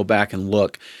 I'd have to go back and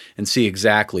look and see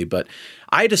exactly. But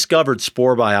I discovered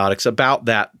spore biotics about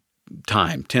that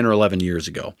time, 10 or 11 years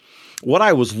ago. What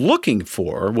I was looking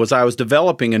for was I was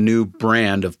developing a new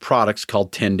brand of products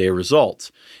called 10-Day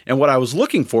Results. And what I was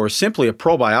looking for is simply a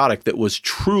probiotic that was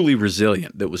truly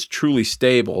resilient, that was truly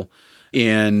stable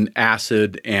in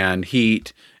acid and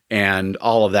heat and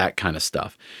all of that kind of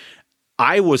stuff.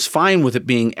 I was fine with it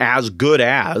being as good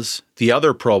as the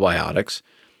other probiotics.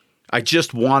 I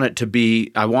just wanted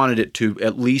it to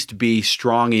at least be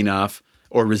strong enough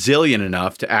or resilient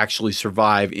enough to actually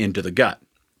survive into the gut.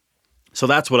 So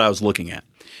that's what I was looking at.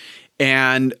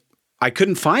 And I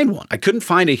couldn't find one. I couldn't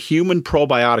find a human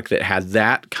probiotic that had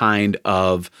that kind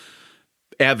of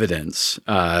evidence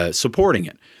supporting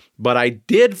it. But I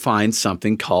did find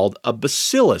something called a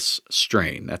Bacillus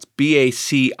strain. That's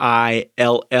Bacillus,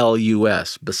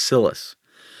 Bacillus.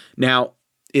 Now,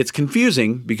 it's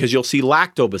confusing because you'll see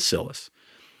lactobacillus.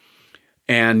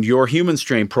 And your human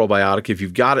strain probiotic, if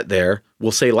you've got it there,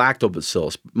 will say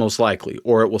lactobacillus, most likely,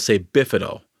 or it will say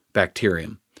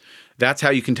bifidobacterium. That's how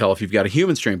you can tell if you've got a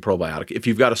human strain probiotic. If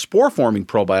you've got a spore-forming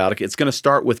probiotic, it's going to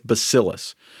start with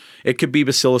bacillus. It could be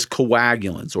Bacillus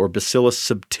coagulans or Bacillus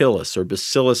subtilis or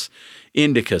Bacillus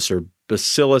indicus or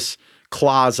Bacillus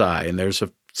clausii, and there's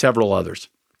several others.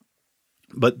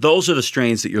 But those are the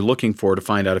strains that you're looking for to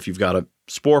find out if you've got a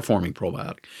spore-forming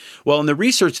probiotic. Well, in the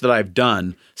research that I've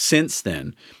done since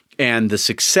then, And the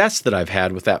success that I've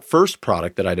had with that first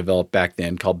product that I developed back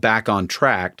then called Back on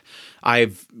Track,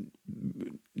 I've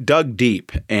dug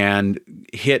deep and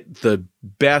hit the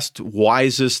best,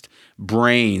 wisest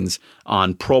brains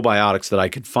on probiotics that I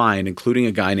could find, including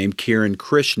a guy named Kiran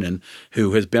Krishnan,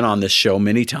 who has been on this show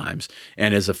many times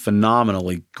and is a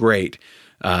phenomenally great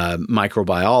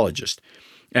microbiologist.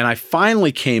 And I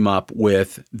finally came up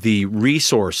with the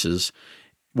resources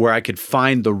where I could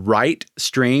find the right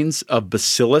strains of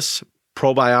Bacillus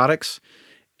probiotics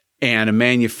and a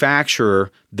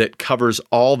manufacturer that covers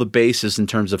all the bases in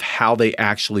terms of how they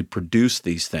actually produce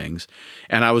these things.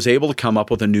 And I was able to come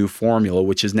up with a new formula,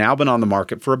 which has now been on the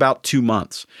market for about 2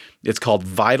 months. It's called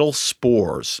Vital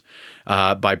Spores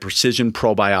by Precision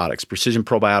Probiotics. Precision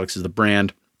Probiotics is the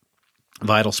brand.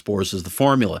 Vital Spores is the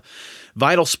formula.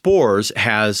 Vital Spores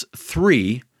has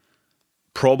 3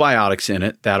 probiotics in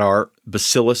it that are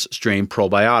Bacillus strain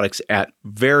probiotics at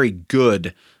very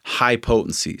good high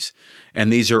potencies.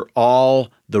 And these are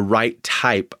all the right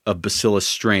type of Bacillus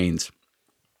strains.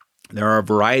 There are a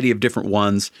variety of different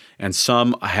ones, and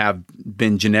some have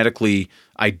been genetically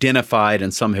identified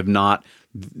and some have not.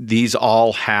 These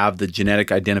all have the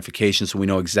genetic identification, so we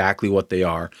know exactly what they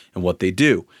are and what they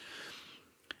do.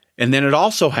 And then it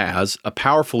also has a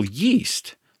powerful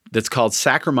yeast that's called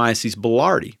Saccharomyces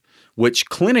boulardii, which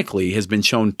clinically has been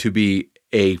shown to be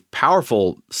a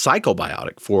powerful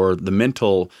psychobiotic for the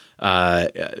mental,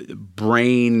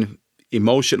 brain,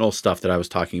 emotional stuff that I was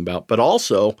talking about, but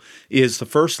also is the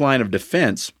first line of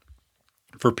defense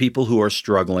for people who are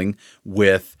struggling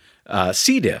with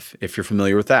C. diff, if you're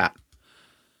familiar with that.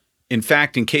 In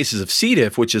fact, in cases of C.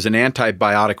 diff, which is an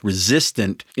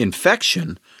antibiotic-resistant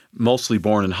infection, mostly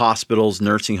born in hospitals,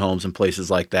 nursing homes, and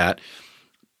places like that,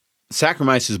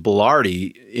 Saccharomyces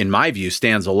boulardii, in my view,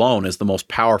 stands alone as the most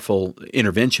powerful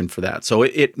intervention for that. So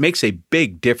it makes a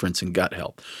big difference in gut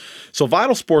health. So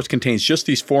Vital Spores contains just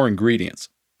these 4 ingredients,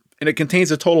 and it contains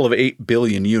a total of 8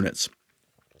 billion units.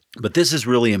 But this is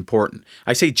really important.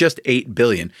 I say just 8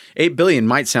 billion. 8 billion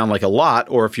might sound like a lot,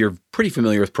 or if you're pretty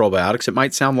familiar with probiotics, it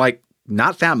might sound like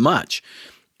not that much.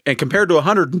 And compared to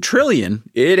 100 trillion,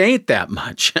 it ain't that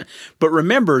much. But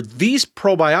remember, these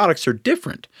probiotics are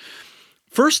different.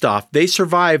 First off, they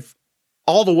survive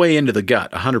all the way into the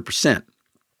gut, 100%.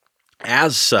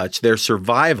 As such, their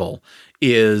survival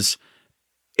is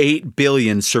 8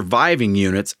 billion surviving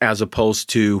units as opposed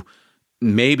to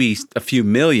maybe a few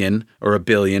million or a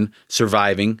billion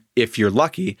surviving, if you're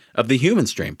lucky, of the human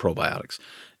strain probiotics.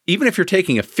 Even if you're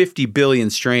taking a 50 billion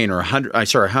strain or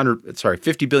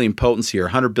 50 billion potency or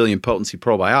 100 billion potency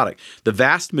probiotic, the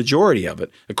vast majority of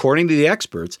it, according to the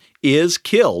experts, is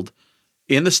killed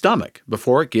in the stomach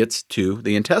before it gets to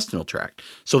the intestinal tract.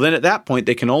 So then at that point,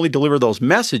 they can only deliver those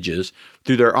messages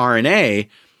through their RNA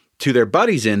to their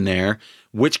buddies in there,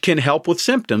 which can help with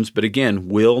symptoms, but again,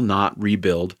 will not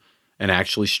rebuild and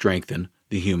actually strengthen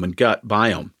the human gut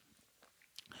biome.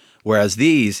 Whereas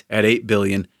these at 8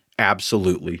 billion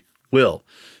absolutely will.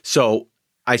 So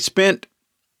I spent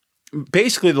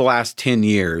basically the last 10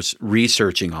 years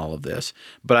researching all of this,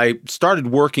 but I started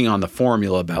working on the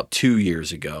formula about 2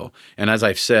 years ago. And as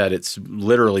I've said, it's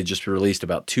literally just released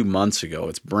about 2 months ago.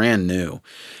 It's brand new,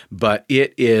 but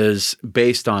it is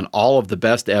based on all of the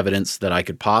best evidence that I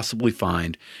could possibly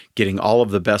find, getting all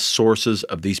of the best sources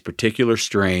of these particular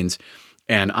strains.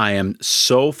 And I am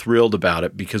so thrilled about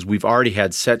it because we've already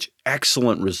had such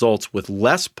excellent results with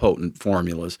less potent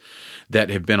formulas that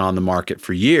have been on the market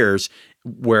for years,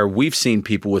 where we've seen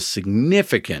people with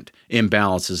significant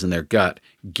imbalances in their gut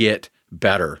get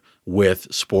better with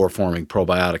spore-forming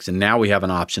probiotics. And now we have an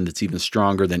option that's even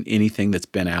stronger than anything that's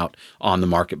been out on the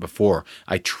market before.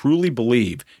 I truly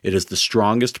believe it is the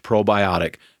strongest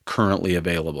probiotic currently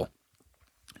available.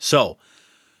 So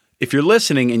if you're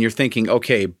listening and you're thinking,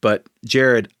 okay, but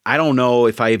Jared, I don't know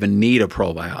if I even need a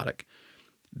probiotic,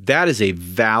 that is a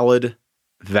valid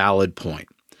point.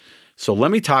 So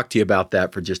let me talk to you about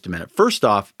that for just a minute. First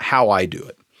off, how I do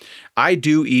it. I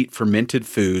do eat fermented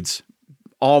foods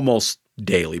almost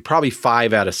daily, probably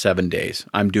 5 out of 7 days.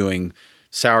 I'm doing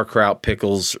sauerkraut,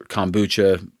 pickles,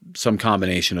 kombucha, some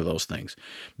combination of those things,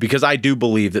 because I do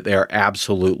believe that they are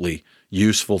absolutely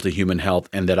useful to human health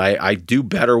and that I do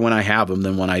better when I have them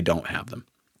than when I don't have them.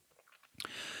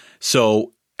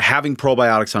 So having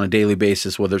probiotics on a daily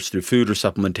basis, whether it's through food or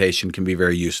supplementation, can be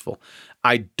very useful.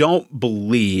 I don't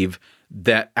believe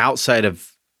that outside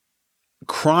of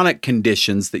chronic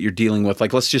conditions that you're dealing with,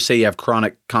 like let's just say you have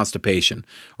chronic constipation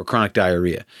or chronic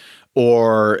diarrhea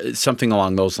or something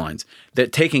along those lines,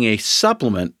 that taking a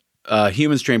supplement, a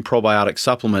human strain probiotic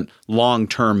supplement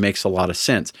long-term makes a lot of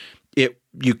sense. It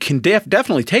you can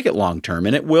definitely take it long term,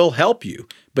 and it will help you,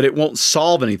 but it won't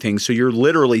solve anything. So you're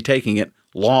literally taking it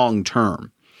long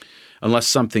term unless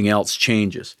something else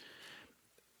changes.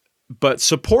 But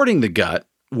supporting the gut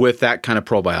with that kind of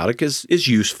probiotic is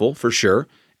useful for sure.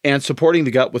 And supporting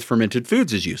the gut with fermented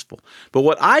foods is useful. But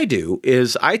what I do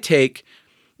is I take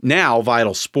now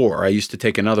Vital Spore. I used to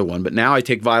take another one, but now I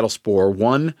take Vital Spore.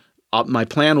 My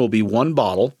plan will be 1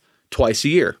 bottle twice a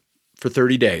year for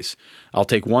 30 days. I'll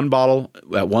take 1 bottle,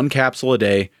 1 capsule a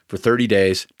day for 30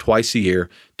 days, twice a year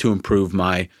to improve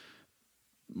my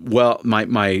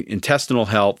intestinal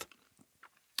health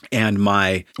and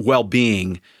my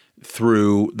well-being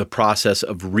through the process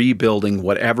of rebuilding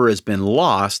whatever has been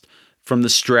lost from the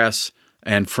stress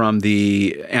and from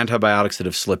the antibiotics that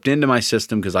have slipped into my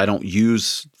system because I don't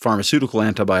use pharmaceutical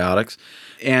antibiotics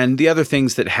and the other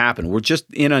things that happen. We're just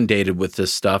inundated with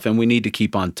this stuff and we need to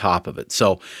keep on top of it.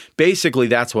 So basically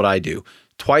that's what I do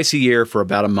twice a year for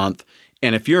about a month.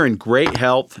 And if you're in great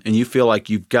health and you feel like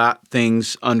you've got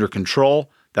things under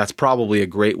control, that's probably a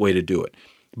great way to do it.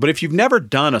 But if you've never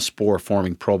done a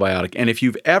spore-forming probiotic and if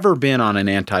you've ever been on an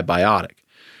antibiotic,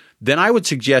 then I would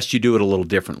suggest you do it a little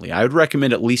differently. I would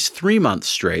recommend at least 3 months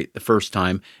straight the first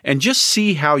time and just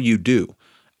see how you do.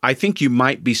 I think you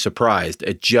might be surprised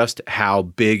at just how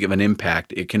big of an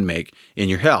impact it can make in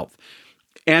your health.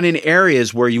 And in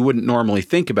areas where you wouldn't normally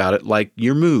think about it, like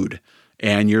your mood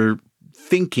and your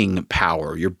thinking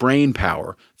power, your brain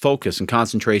power, focus and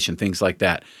concentration, things like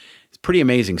that. It's pretty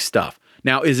amazing stuff.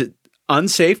 Now, is it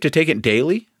unsafe to take it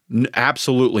daily?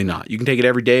 Absolutely not. You can take it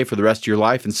every day for the rest of your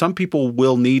life, and some people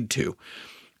will need to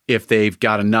if they've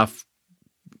got enough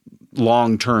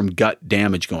long-term gut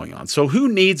damage going on. So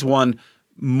who needs one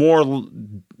more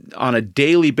on a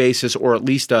daily basis or at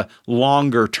least a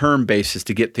longer-term basis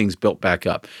to get things built back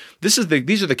up? These are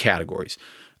the categories.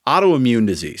 Autoimmune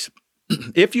disease.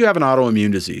 If you have an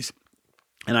autoimmune disease,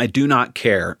 and I do not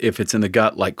care if it's in the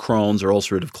gut like Crohn's or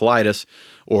ulcerative colitis,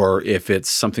 or if it's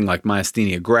something like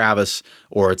myasthenia gravis,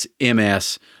 or it's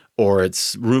MS, or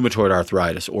it's rheumatoid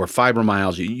arthritis, or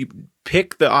fibromyalgia. You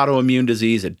pick the autoimmune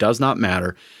disease, it does not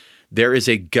matter. There is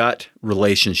a gut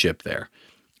relationship there.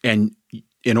 And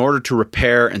in order to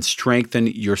repair and strengthen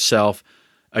yourself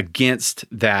against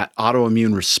that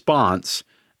autoimmune response,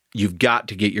 you've got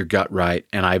to get your gut right.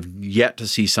 And I've yet to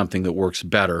see something that works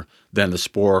better than the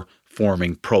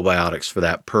spore-forming probiotics for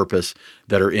that purpose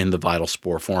that are in the Vital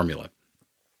Spore formula.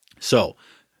 So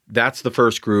that's the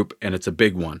first group, and it's a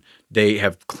big one. They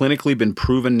have clinically been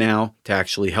proven now to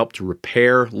actually help to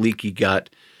repair leaky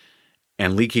gut,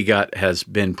 and leaky gut has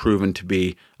been proven to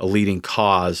be a leading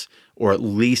cause or at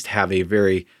least have a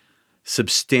very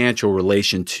substantial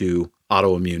relation to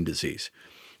autoimmune disease.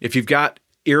 If you've got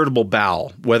irritable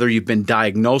bowel, whether you've been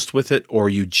diagnosed with it or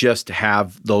you just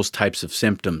have those types of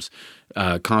symptoms,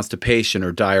 constipation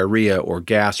or diarrhea or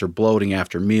gas or bloating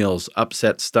after meals,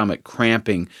 upset stomach,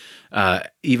 cramping,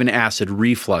 even acid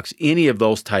reflux, any of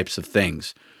those types of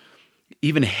things,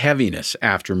 even heaviness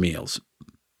after meals,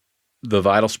 the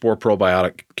Vital Spore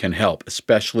probiotic can help,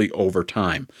 especially over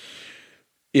time.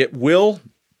 It will,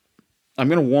 I'm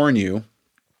going to warn you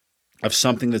of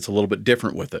something that's a little bit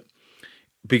different with it,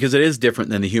 because it is different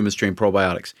than the human strain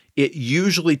probiotics. It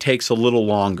usually takes a little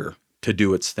longer to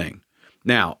do its thing.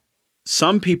 Now,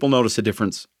 some people notice a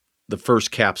difference the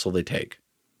first capsule they take.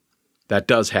 That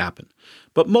does happen.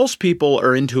 But most people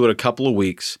are into it a couple of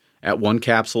weeks at 1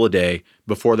 capsule a day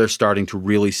before they're starting to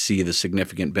really see the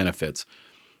significant benefits.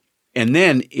 And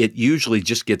then it usually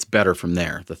just gets better from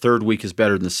there. The 3rd week is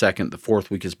better than the 2nd, the 4th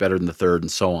week is better than the 3rd,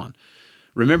 and so on.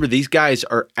 Remember, these guys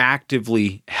are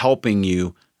actively helping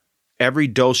you. Every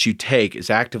dose you take is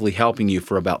actively helping you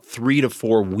for about 3 to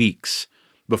 4 weeks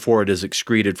before it is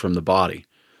excreted from the body.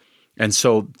 And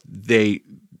so they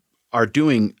are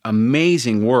doing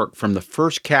amazing work from the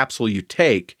first capsule you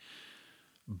take,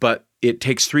 but it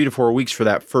takes 3 to 4 weeks for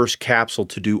that first capsule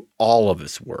to do all of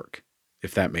its work,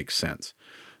 if that makes sense.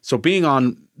 So being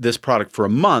on this product for a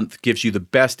month gives you the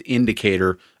best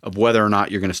indicator of whether or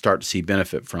not you're going to start to see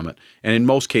benefit from it. And in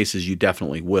most cases, you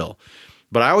definitely will.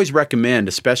 But I always recommend,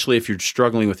 especially if you're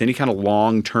struggling with any kind of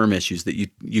long-term issues, that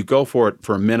you go for it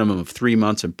for a minimum of 3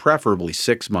 months and preferably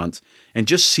 6 months and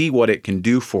just see what it can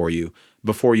do for you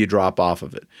before you drop off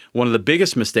of it. One of the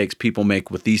biggest mistakes people make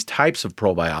with these types of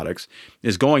probiotics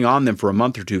is going on them for a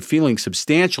month or two, feeling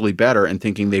substantially better and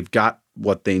thinking they've got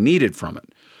what they needed from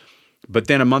it. But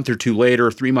then a month or two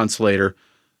later, 3 months later,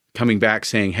 coming back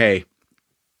saying, hey,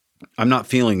 I'm not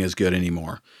feeling as good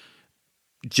anymore.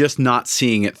 Just not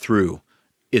seeing it through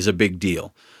is a big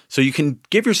deal. So you can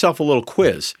give yourself a little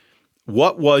quiz.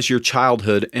 What was your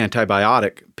childhood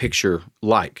antibiotic picture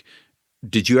like?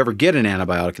 did you ever get an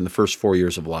antibiotic in the first 4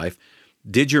 years of life?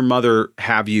 Did your mother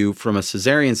have you from a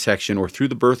cesarean section or through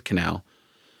the birth canal?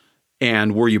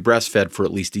 And were you breastfed for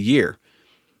at least a year?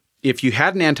 If you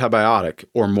had an antibiotic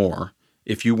or more,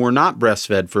 if you were not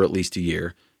breastfed for at least a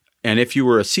year, and if you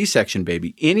were a C-section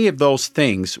baby, any of those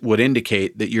things would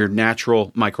indicate that your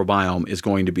natural microbiome is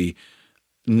going to be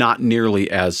not nearly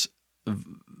as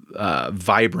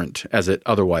vibrant as it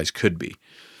otherwise could be.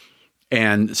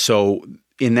 And so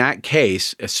in that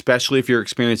case, especially if you're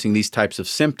experiencing these types of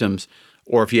symptoms,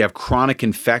 or if you have chronic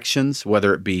infections,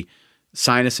 whether it be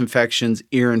sinus infections,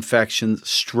 ear infections,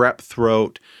 strep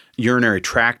throat, urinary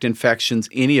tract infections,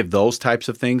 any of those types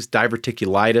of things,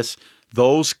 diverticulitis,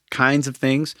 those kinds of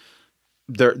things,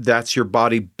 that's your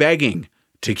body begging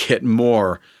to get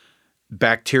more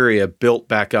bacteria built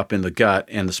back up in the gut,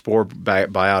 and the spore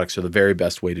biotics are the very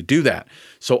best way to do that.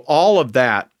 So all of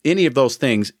that, any of those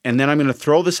things, and then I'm going to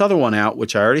throw this other one out,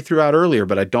 which I already threw out earlier,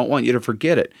 but I don't want you to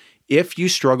forget it. If you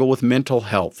struggle with mental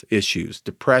health issues,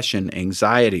 depression,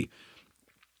 anxiety,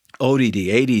 ODD,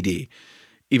 ADD,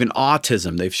 even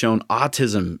autism, they've shown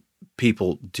autism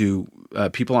people on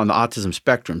the autism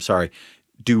spectrum,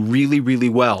 do really, really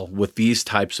well with these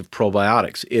types of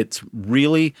probiotics. It's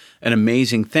really an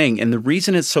amazing thing. And the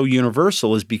reason it's so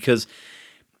universal is because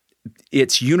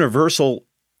it's universal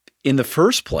in the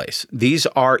first place. These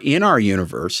are in our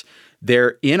universe.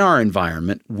 They're in our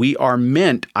environment. We are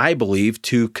meant, I believe,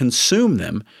 to consume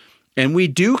them. And we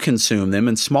do consume them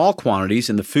in small quantities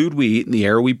in the food we eat and the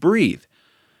air we breathe.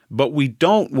 But we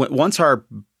don't, once our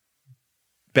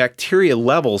bacteria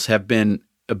levels have been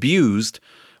abused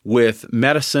with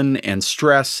medicine and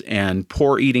stress and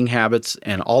poor eating habits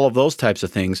and all of those types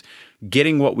of things,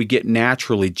 getting what we get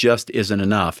naturally just isn't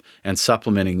enough, and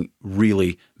supplementing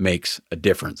really makes a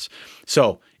difference.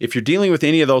 So if you're dealing with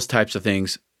any of those types of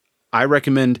things, I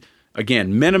recommend,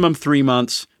 again, minimum 3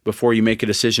 months before you make a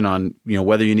decision on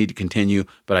whether you need to continue,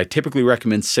 but I typically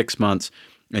recommend 6 months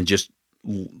and just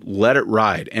let it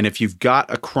ride. And if you've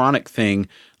got a chronic thing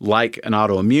like an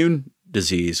autoimmune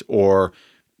disease or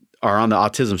are on the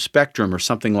autism spectrum or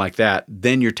something like that,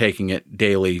 then you're taking it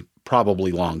daily,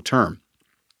 probably long term.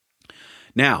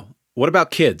 Now, what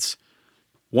about kids?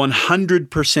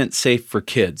 100% safe for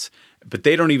kids, but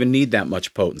they don't even need that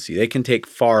much potency. They can take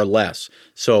far less.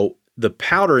 So the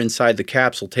powder inside the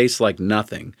capsule tastes like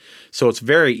nothing. So it's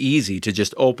very easy to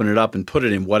just open it up and put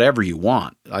it in whatever you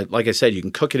want. Like I said, you can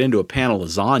cook it into a pan of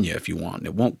lasagna if you want, and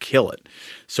it won't kill it.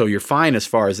 So you're fine as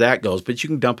far as that goes, but you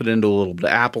can dump it into a little bit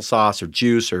of applesauce or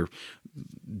juice or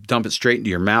dump it straight into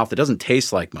your mouth. It doesn't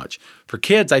taste like much. For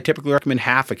kids, I typically recommend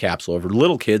half a capsule. Over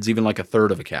little kids, even like a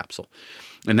third of a capsule.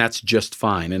 And that's just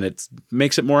fine. And it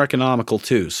makes it more economical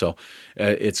too. So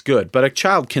it's good. But a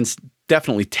child can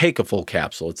definitely take a full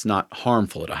capsule. It's not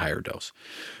harmful at a higher dose.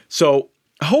 So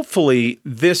hopefully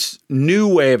this new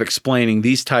way of explaining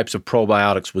these types of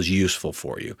probiotics was useful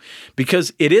for you,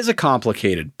 because it is a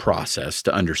complicated process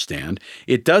to understand.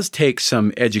 It does take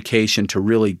some education to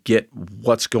really get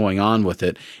what's going on with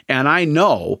it. And I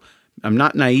know, I'm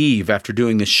not naive after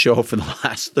doing this show for the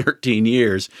last 13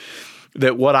 years,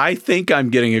 that what I think I'm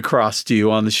getting across to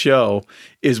you on the show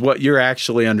is what you're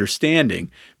actually understanding,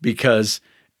 because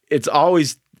it's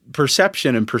always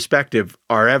perception and perspective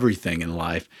are everything in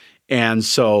life. And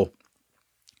so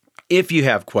if you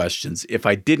have questions, if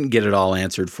I didn't get it all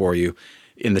answered for you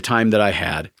in the time that I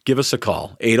had, give us a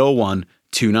call,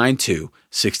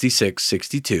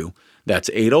 801-292-6662. That's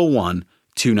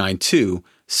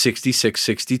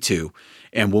 801-292-6662.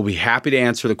 And we'll be happy to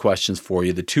answer the questions for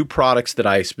you. The two products that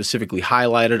I specifically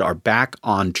highlighted are Back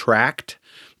on Tract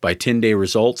by 10 Day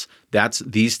Results. That's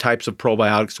these types of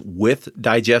probiotics with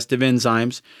digestive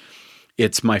enzymes.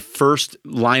 It's my first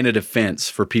line of defense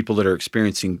for people that are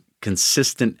experiencing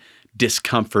consistent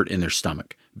discomfort in their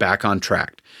stomach. Back on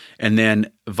Tract. And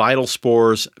then Vital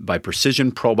Spores by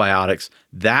Precision Probiotics.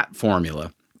 That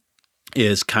formula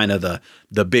is kind of the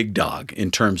big dog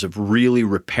in terms of really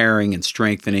repairing and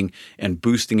strengthening and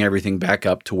boosting everything back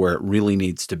up to where it really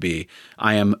needs to be.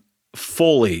 I am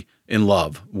fully in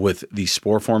love with these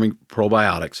spore-forming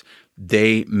probiotics.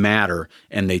 They matter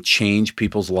and they change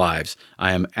people's lives.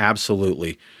 I am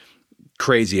absolutely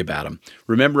crazy about them.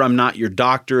 Remember, I'm not your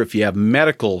doctor. If you have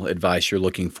medical advice you're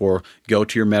looking for, go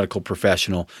to your medical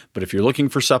professional. But if you're looking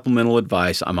for supplemental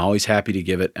advice, I'm always happy to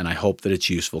give it, and I hope that it's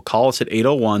useful. Call us at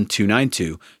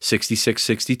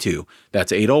 801-292-6662.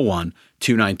 That's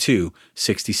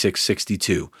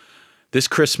 801-292-6662. This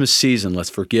Christmas season,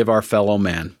 let's forgive our fellow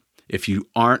man. If you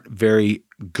aren't very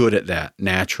good at that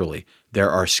naturally, there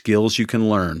are skills you can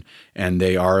learn, and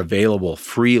they are available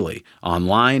freely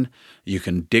online. You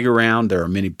can dig around. There are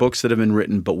many books that have been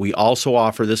written, but we also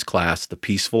offer this class, the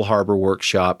Peaceful Harbor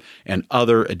Workshop, and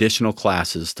other additional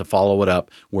classes to follow it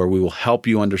up, where we will help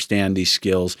you understand these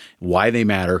skills, why they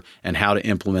matter, and how to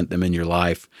implement them in your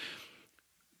life.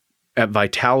 At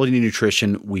Vitality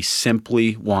Nutrition, we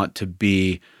simply want to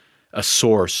be a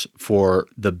source for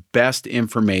the best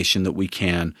information that we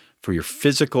can for your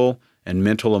physical and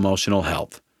mental, emotional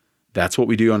health. That's what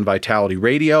we do on Vitality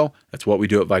Radio. That's what we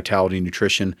do at Vitality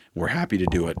Nutrition. We're happy to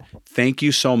do it. Thank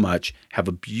you so much. Have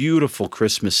a beautiful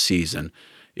Christmas season.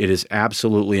 It is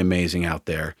absolutely amazing out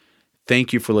there.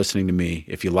 Thank you for listening to me.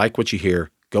 If you like what you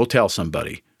hear, go tell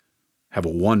somebody. Have a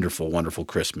wonderful, wonderful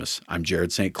Christmas. I'm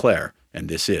Jared St. Clair, and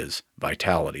this is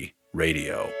Vitality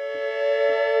Radio.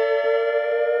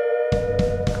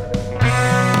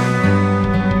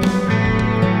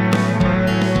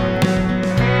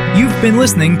 You've been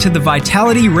listening to the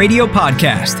Vitality Radio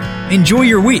Podcast. Enjoy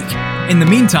your week. In the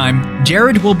meantime,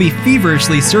 Jared will be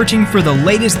feverishly searching for the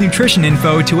latest nutrition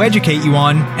info to educate you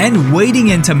on and wading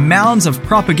into mounds of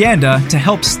propaganda to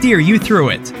help steer you through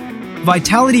it.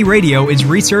 Vitality Radio is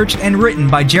researched and written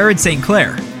by Jared St.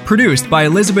 Clair, produced by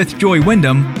Elizabeth Joy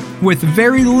Wyndham, with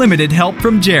very limited help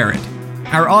from Jared.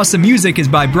 Our awesome music is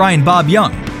by Brian Bob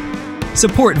Young.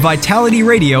 Support Vitality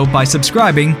Radio by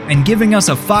subscribing and giving us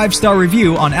a 5-star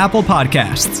review on Apple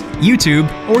Podcasts, YouTube,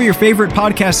 or your favorite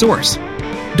podcast source.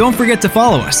 Don't forget to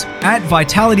follow us at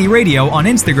Vitality Radio on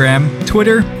Instagram,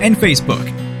 Twitter, and Facebook.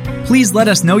 Please let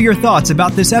us know your thoughts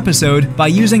about this episode by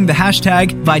using the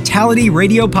hashtag Vitality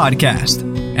Radio Podcast.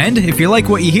 And if you like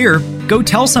what you hear, go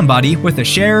tell somebody with a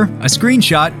share, a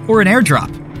screenshot, or an airdrop.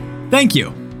 Thank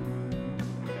you.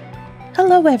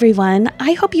 Hello, everyone.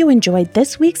 I hope you enjoyed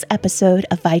this week's episode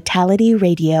of Vitality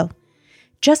Radio.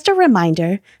 Just a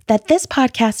reminder that this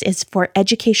podcast is for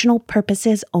educational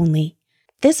purposes only.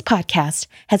 This podcast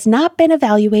has not been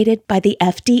evaluated by the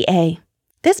FDA.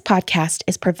 This podcast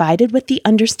is provided with the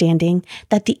understanding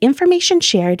that the information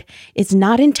shared is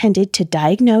not intended to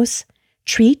diagnose,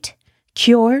 treat,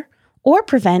 cure, or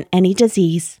prevent any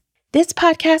disease. This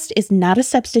podcast is not a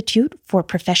substitute for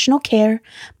professional care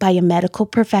by a medical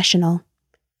professional.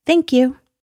 Thank you.